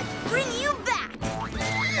 Now let's bring you back.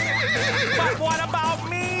 But what about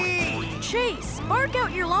me? Chase, spark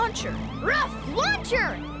out your launcher. Ruff,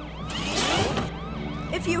 launcher!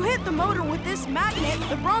 If you hit the motor with this magnet,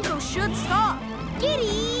 the Bronco should stop.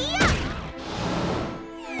 Giddy up!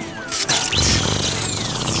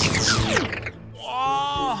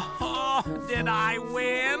 Oh, did I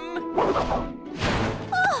win?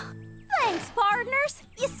 Thanks, partners.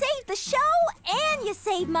 You saved the show and you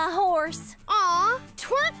saved my horse. Aw,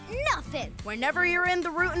 twerp nothing. Whenever you're in the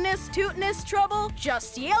rootinest, tootinest trouble,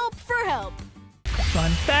 just yelp for help.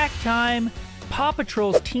 Fun fact time! Paw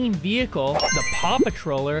Patrol's team vehicle, the Paw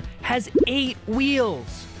Patroller, has 8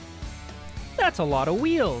 wheels. That's a lot of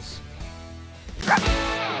wheels.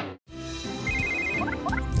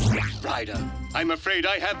 Ryder, I'm afraid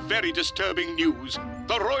I have very disturbing news.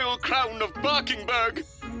 The royal crown of Barkingburg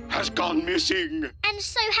has gone missing. And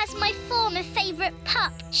so has my former favorite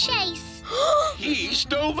pup, Chase. He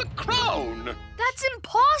stole the crown. That's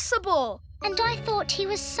impossible. And I thought he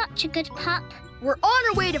was such a good pup. We're on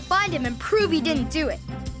our way to find him and prove he didn't do it.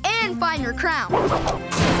 And find your crown.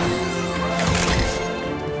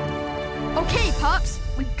 Okay, pups.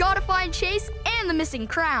 We've got to find Chase and the missing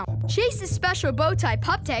crown. Chase's special bow tie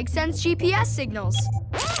pup tag sends GPS signals.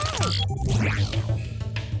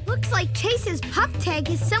 Looks like Chase's pup tag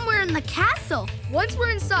is somewhere in the castle. Once we're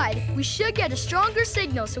inside, we should get a stronger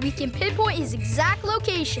signal so we can pinpoint his exact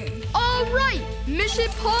location. All right, Mission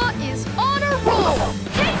Paw is on a roll.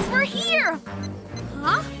 Chase, we're here!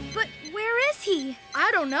 Huh? But Rocky?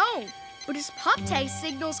 I don't know, but his pup tag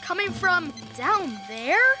signal's coming from down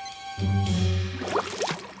there?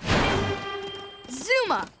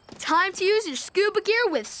 Zuma, time to use your scuba gear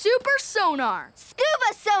with super sonar.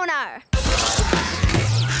 Scuba sonar!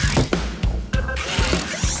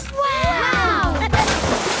 Wow!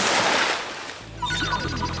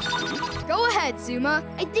 Go ahead, Zuma.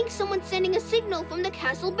 I think someone's sending a signal from the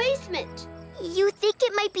castle basement. You think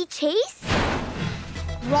it might be Chase?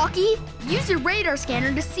 Rocky, use your radar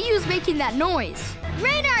scanner to see who's making that noise.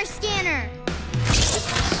 Radar scanner!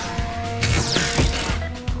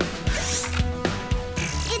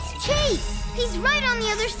 It's Chase! He's right on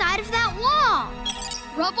the other side of that wall.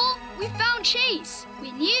 Rubble, we found Chase.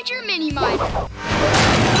 We need your mini miner.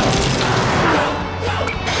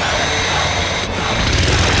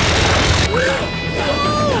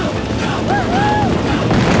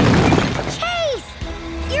 Chase!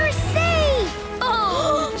 You're safe!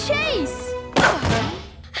 Oh, Chase!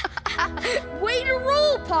 Way to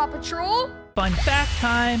roll, PAW Patrol! Fun fact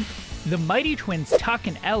time. The mighty twins Tuck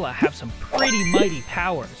and Ella have some pretty mighty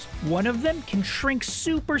powers. One of them can shrink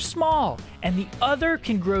super small, and the other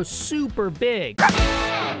can grow super big.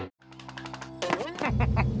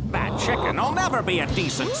 That chicken'll never be a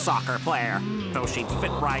decent soccer player, though she'd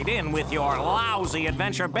fit right in with your lousy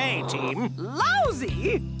Adventure Bay team.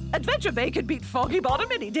 Lousy? Adventure Bay could beat Foggy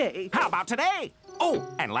Bottom any day. How about today? Oh,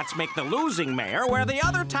 and let's make the losing mayor wear the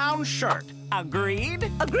other town's shirt.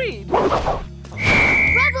 Agreed? Agreed.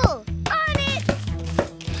 Rubble! On it!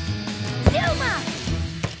 Zuma!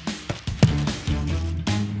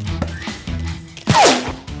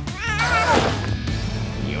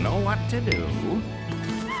 You know what to do.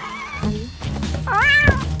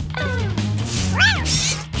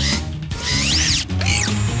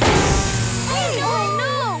 Oh,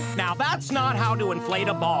 no! Now that's not how to inflate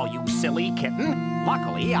a ball, you silly kitten.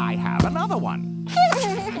 Luckily, I have another one.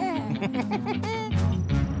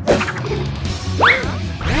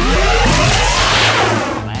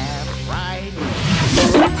 Left, right.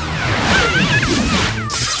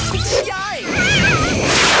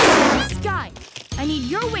 Sky, I need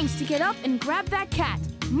your wings to get up and grab that cat.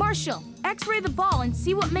 Marshall, X-ray the ball and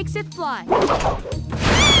see what makes it fly.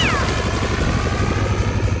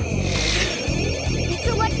 It's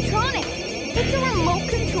electronic! It's a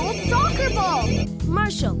remote-controlled soccer ball!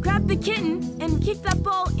 Marshall, grab the kitten and kick that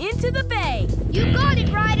ball into the bay. You got it,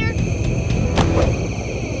 Ryder!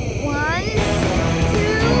 1, 2,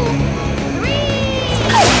 3!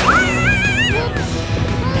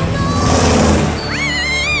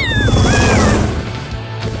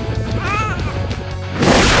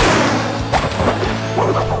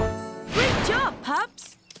 Great job,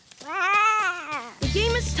 pups! The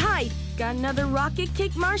game is tied. Got another rocket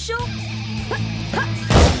kick, Marshall?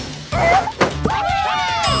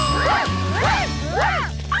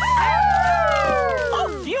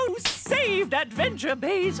 Oh, you saved Adventure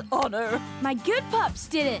Bay's honor. My good pups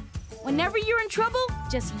did it. Whenever you're in trouble,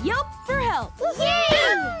 just yelp for help.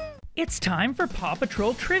 Yay! It's time for PAW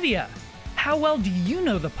Patrol Trivia. How well do you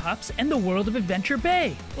know the pups and the world of Adventure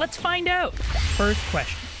Bay? Let's find out. First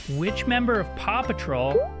question. Which member of PAW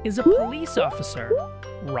Patrol is a police officer?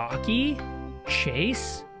 Rocky,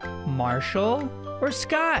 Chase, Marshall, or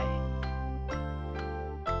Sky?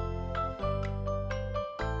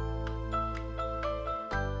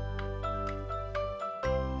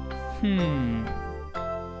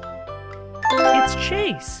 It's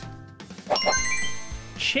Chase.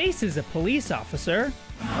 Chase is a police officer.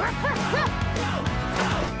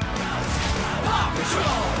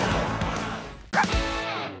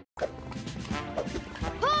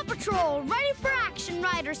 PAW Patrol, ready for action,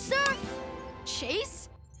 Ryder, sir! Chase?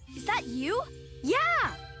 Is that you? Yeah!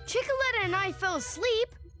 Chickaletta and I fell asleep,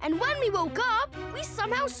 and when we woke up, we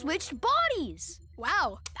somehow switched bodies.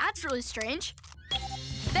 Wow, that's really strange.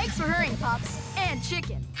 Thanks for hurrying, Pops. And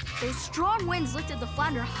Chicken. Those strong winds lifted the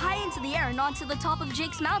flounder high into the air and onto the top of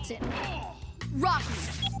Jake's mountain. Rocky,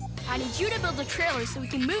 I need you to build a trailer so we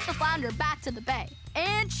can move the flounder back to the bay.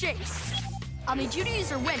 And Chase, I'll need you to use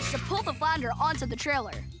your winch to pull the flounder onto the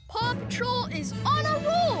trailer. PAW Patrol is on a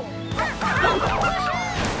roll!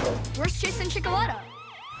 Where's Chase and Chickaletta?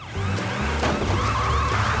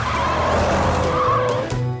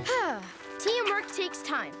 Teamwork takes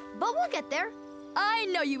time, but we'll get there. I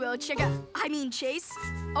know you will, Chase.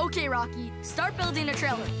 Okay, Rocky, start building a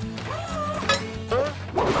trailer. The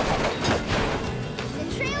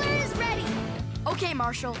trailer is ready. Okay,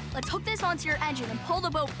 Marshall, let's hook this onto your engine and pull the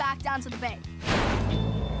boat back down to the bay.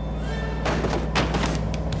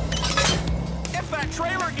 If that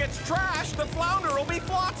trailer gets trashed, the flounder will be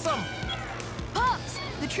flotsam. Pops,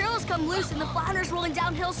 The trail has come loose and the flounder's rolling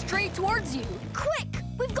downhill straight towards you. Quick!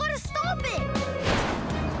 We've got to stop it!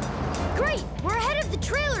 Great! We're ahead of the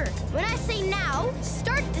trailer. When I say now,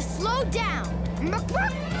 start to slow down. Now!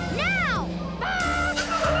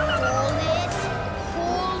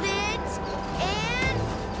 Hold it, and...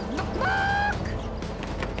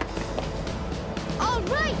 All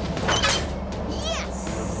right!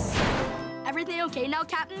 Yes! Everything okay now,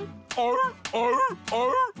 Captain?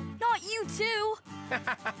 Not you too.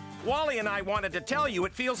 Wally and I wanted to tell you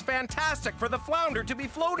it feels fantastic for the flounder to be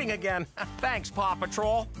floating again. Thanks, Paw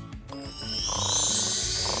Patrol.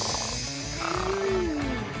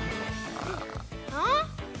 Huh?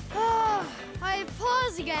 Oh, I have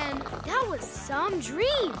paws again. That was some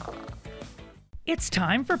dream. It's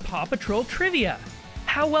time for Paw Patrol Trivia.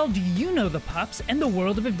 How well do you know the pups and the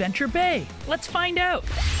world of Adventure Bay? Let's find out.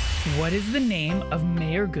 What is the name of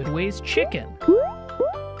Mayor Goodway's chicken?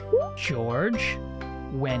 George,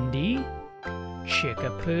 Wendy,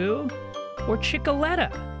 Chickapoo, or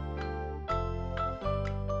Chickaletta?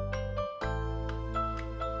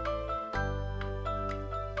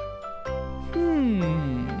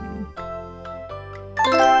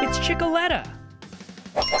 It's Chickaletta.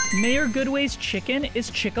 Mayor Goodway's chicken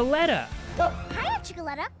is Chickaletta. Hiya,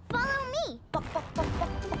 Chickaletta. Follow me.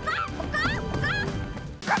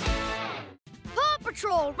 Paw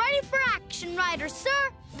Patrol, ready for action, Riders, sir.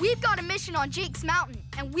 We've got a mission on Jake's Mountain,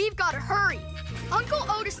 and we've got to hurry. Uncle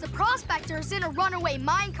Otis the Prospector is in a runaway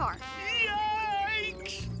minecart.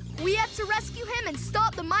 Yikes! We have to rescue him and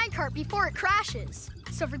stop the minecart before it crashes.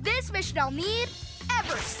 So for this mission, I'll need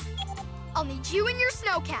Everest. I'll need you and your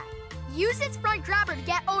snowcat. Use its front grabber to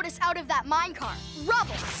get Otis out of that minecart.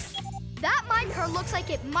 Rubble. That minecart looks like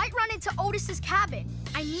it might run into Otis's cabin.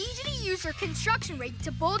 I need you to use your construction rig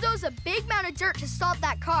to bulldoze a big mound of dirt to stop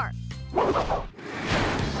that car.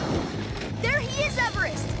 There he is,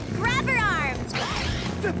 Everest! Grabber arms!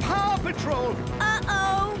 The Paw Patrol!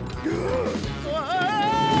 Uh-oh!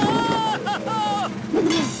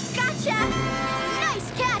 Gotcha!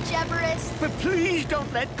 Nice catch, Everest! But please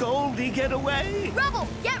don't let Goldie get away! Rubble,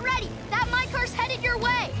 get ready! That minecart's headed your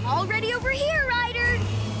way! Already over here, Ryder!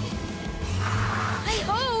 I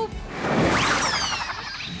hope!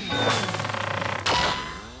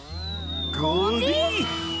 Goldie?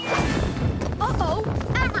 Uh-oh!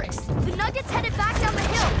 Everest! The Nugget's headed back down the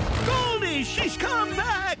hill! Goldie, she's come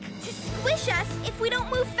back! To squish us if we don't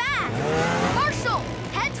move fast! Marshall!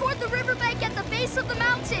 Head toward the riverbank at the base of the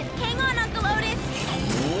mountain! Hang on, Uncle Otis!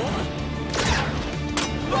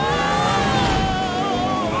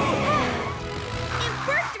 It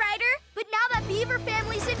worked, Ryder! But now that Beaver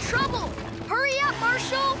family's in trouble! Hurry up,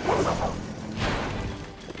 Marshall!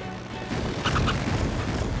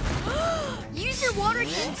 Use your water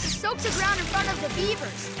can to soak the ground in front of the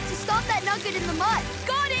beavers to stop that nugget in the mud.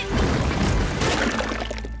 Got it!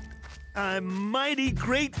 I'm mighty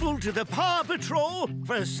grateful to the Paw Patrol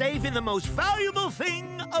for saving the most valuable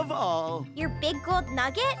thing of all. Your big gold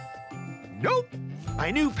nugget? Nope.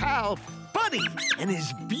 My new pal, Buddy, and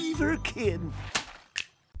his beaver kin.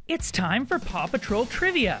 It's time for Paw Patrol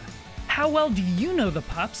Trivia. How well do you know the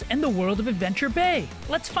pups and the world of Adventure Bay?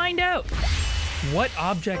 Let's find out. What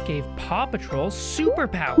object gave Paw Patrol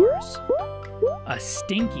superpowers? A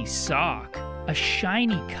stinky sock, a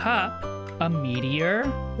shiny cup, a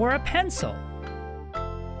meteor, or a pencil?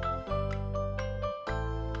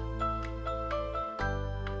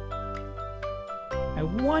 I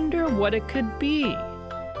wonder what it could be.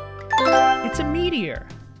 It's a meteor.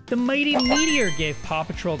 The mighty meteor gave Paw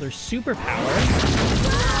Patrol their superpowers.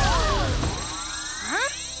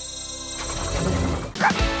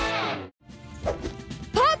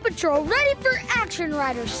 Paw Patrol ready for action,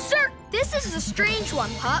 Riders, sir! This is a strange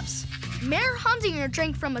one, Pups. Mayor Humdinger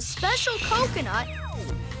drank from a special coconut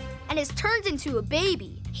and is turned into a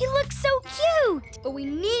baby. He looks so cute! But we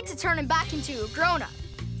need to turn him back into a grown-up.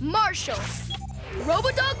 Marshall,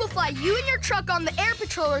 Robodog will fly you and your truck on the air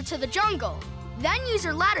patroller to the jungle. Then use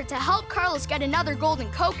your ladder to help Carlos get another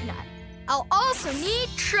golden coconut. I'll also need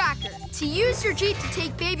Tracker to use your Jeep to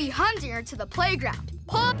take baby Humdinger to the playground.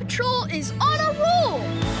 Paw Patrol is on a roll!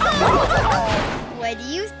 What do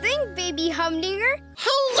you think, baby Humdinger?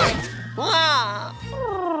 Meow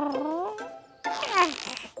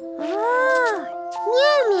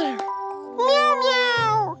meow! Meow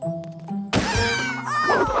meow!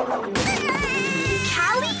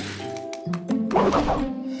 Callie?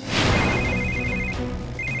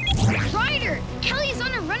 Ryder! Kelly's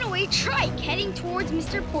on a runaway trike heading towards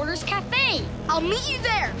Mr. Porter's cafe. I'll meet you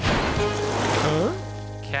there. Huh?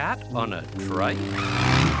 Cat on a trike?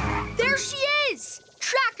 There she is!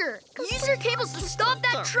 Tracker, use your cables to stop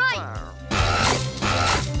that trike.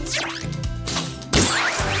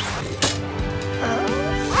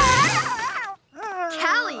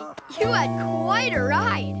 Callie, you had quite a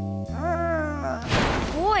ride.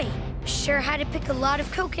 Boy, sure had to pick a lot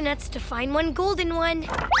of coconuts to find one golden one.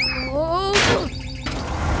 Oh!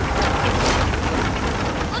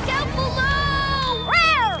 Look out below!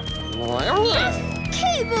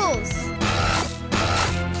 Cables!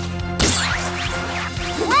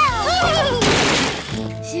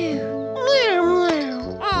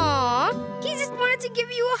 Aw, he just wanted to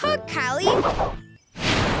give you a hug, Callie.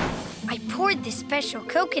 I poured this special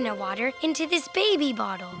coconut water into this baby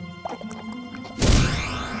bottle.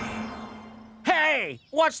 Hey,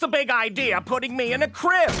 what's the big idea putting me in a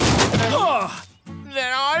crib? Ugh,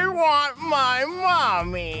 then I want my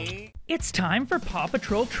mommy. It's time for PAW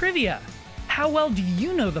Patrol Trivia. How well do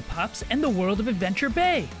you know the pups and the world of Adventure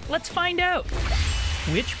Bay? Let's find out.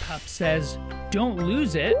 Which pup says, "Don't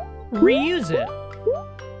lose it, reuse it"?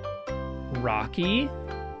 Rocky,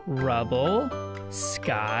 Rubble,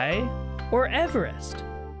 Sky, or Everest?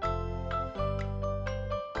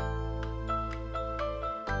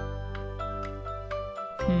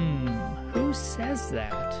 Who says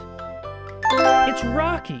that? It's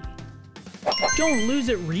Rocky. "Don't lose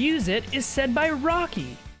it, reuse it" is said by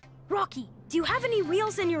Rocky. Rocky, do you have any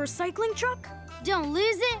wheels in your recycling truck? Don't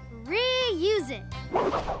lose it, reuse it.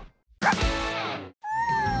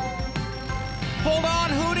 Hold on,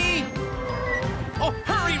 Hootie! Oh,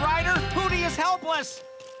 hurry, Ryder! Hootie is helpless!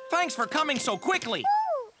 Thanks for coming so quickly.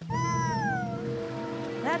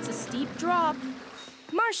 That's a steep drop.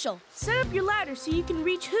 Marshall, set up your ladder so you can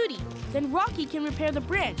reach Hootie. Then Rocky can repair the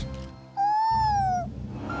branch.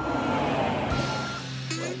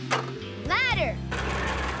 Ladder!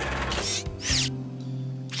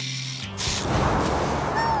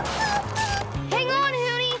 Hang on,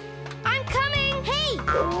 Hootie! I'm coming! Hey!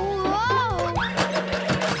 Whoa!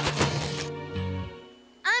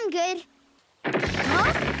 I'm good.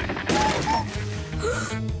 Huh?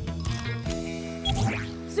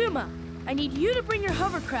 Zuma, I need you to bring your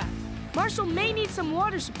hovercraft. Marshall may need some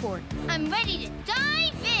water support. I'm ready to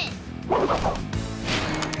dive in!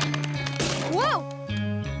 Whoa!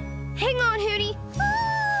 Hang on, Hootie.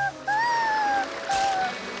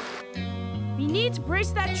 We need to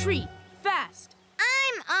brace that tree, fast.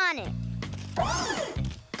 I'm on it.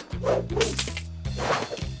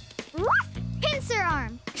 Pincer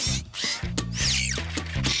arm.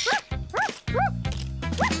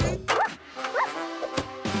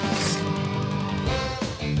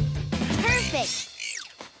 Perfect.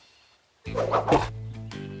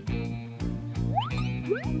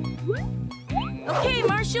 Okay,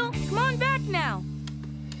 Marshall, come on back now.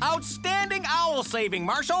 Outstanding owl saving,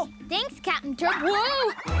 Marshall! Thanks, Captain Turk.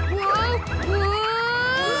 Whoa! Whoa! Whoa!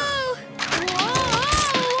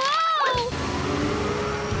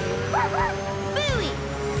 Whoa! Buoy!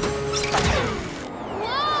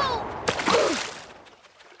 Whoa!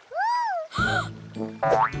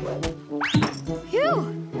 Phew!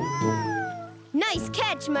 Nice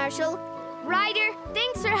catch, Marshall. Ryder,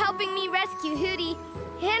 thanks for helping me rescue Hootie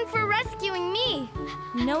and for rescuing me.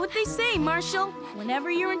 You know what they say, Marshall?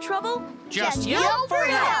 Whenever you're in trouble, Just yell for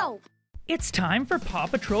help! It's time for PAW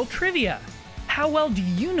Patrol Trivia. How well do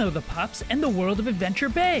you know the pups and the world of Adventure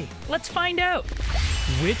Bay? Let's find out.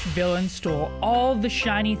 Which villain stole all the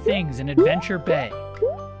shiny things in Adventure Bay?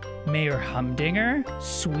 Mayor Humdinger,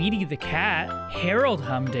 Sweetie the Cat, Harold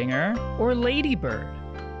Humdinger, or Ladybird?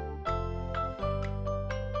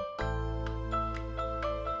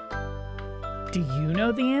 Do you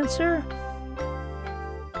know the answer?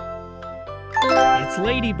 It's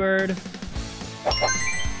Ladybird.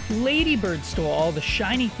 Ladybird stole all the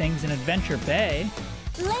shiny things in Adventure Bay.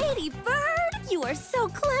 Ladybird, you are so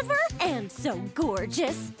clever and so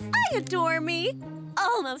gorgeous. I adore me.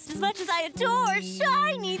 Almost as much as I adore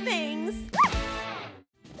shiny things.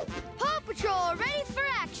 Paw Patrol, ready for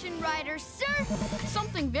action, Riders, sir.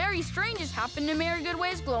 something very strange has happened to Mayor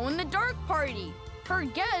Goodway's glow-in-the-dark party. Her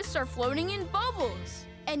guests are floating in bubbles.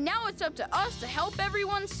 And now it's up to us to help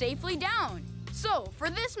everyone safely down. So, for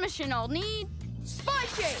this mission, I'll need Spy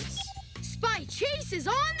Chase. Spy Chase is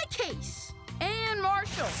on the case. And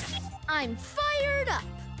Marshall. I'm fired up.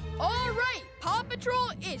 All right, Paw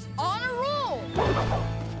Patrol is on a roll.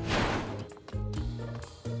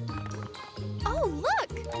 Oh,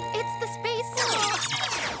 look! It's the space...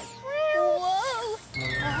 Whoa!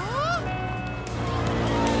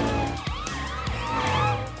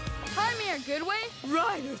 Hi, Mayor Goodway.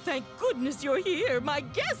 Ryder, thank goodness you're here. My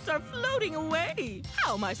guests are floating away.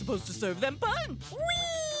 How am I supposed to serve them punch?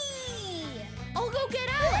 Whee! I'll go get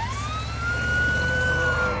Alex.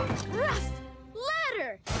 Ruff!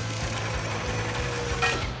 Ladder!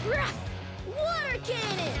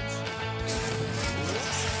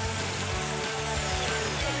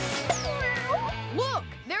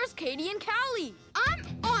 Katie and Callie. I'm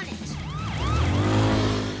on it.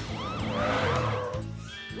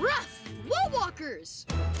 Rough wall walkers.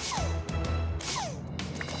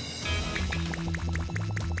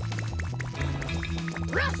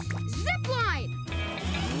 Rough zip line.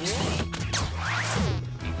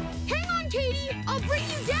 Hang on, Katie. I'll bring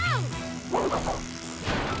you down.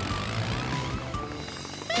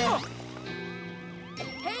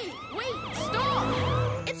 Hey, wait,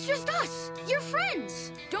 stop! It's just us, your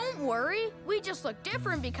friends. Don't worry, we just look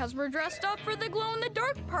different because we're dressed up for the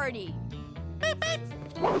glow-in-the-dark party.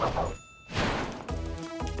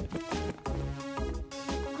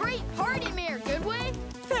 Great party, Mayor Goodway.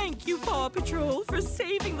 Thank you, Paw Patrol, for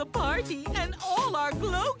saving the party and all our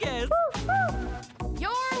glow guests.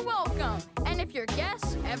 You're welcome. And if your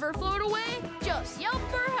guests ever float away, just yell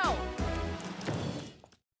for help.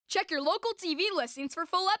 Check your local TV listings for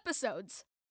full episodes.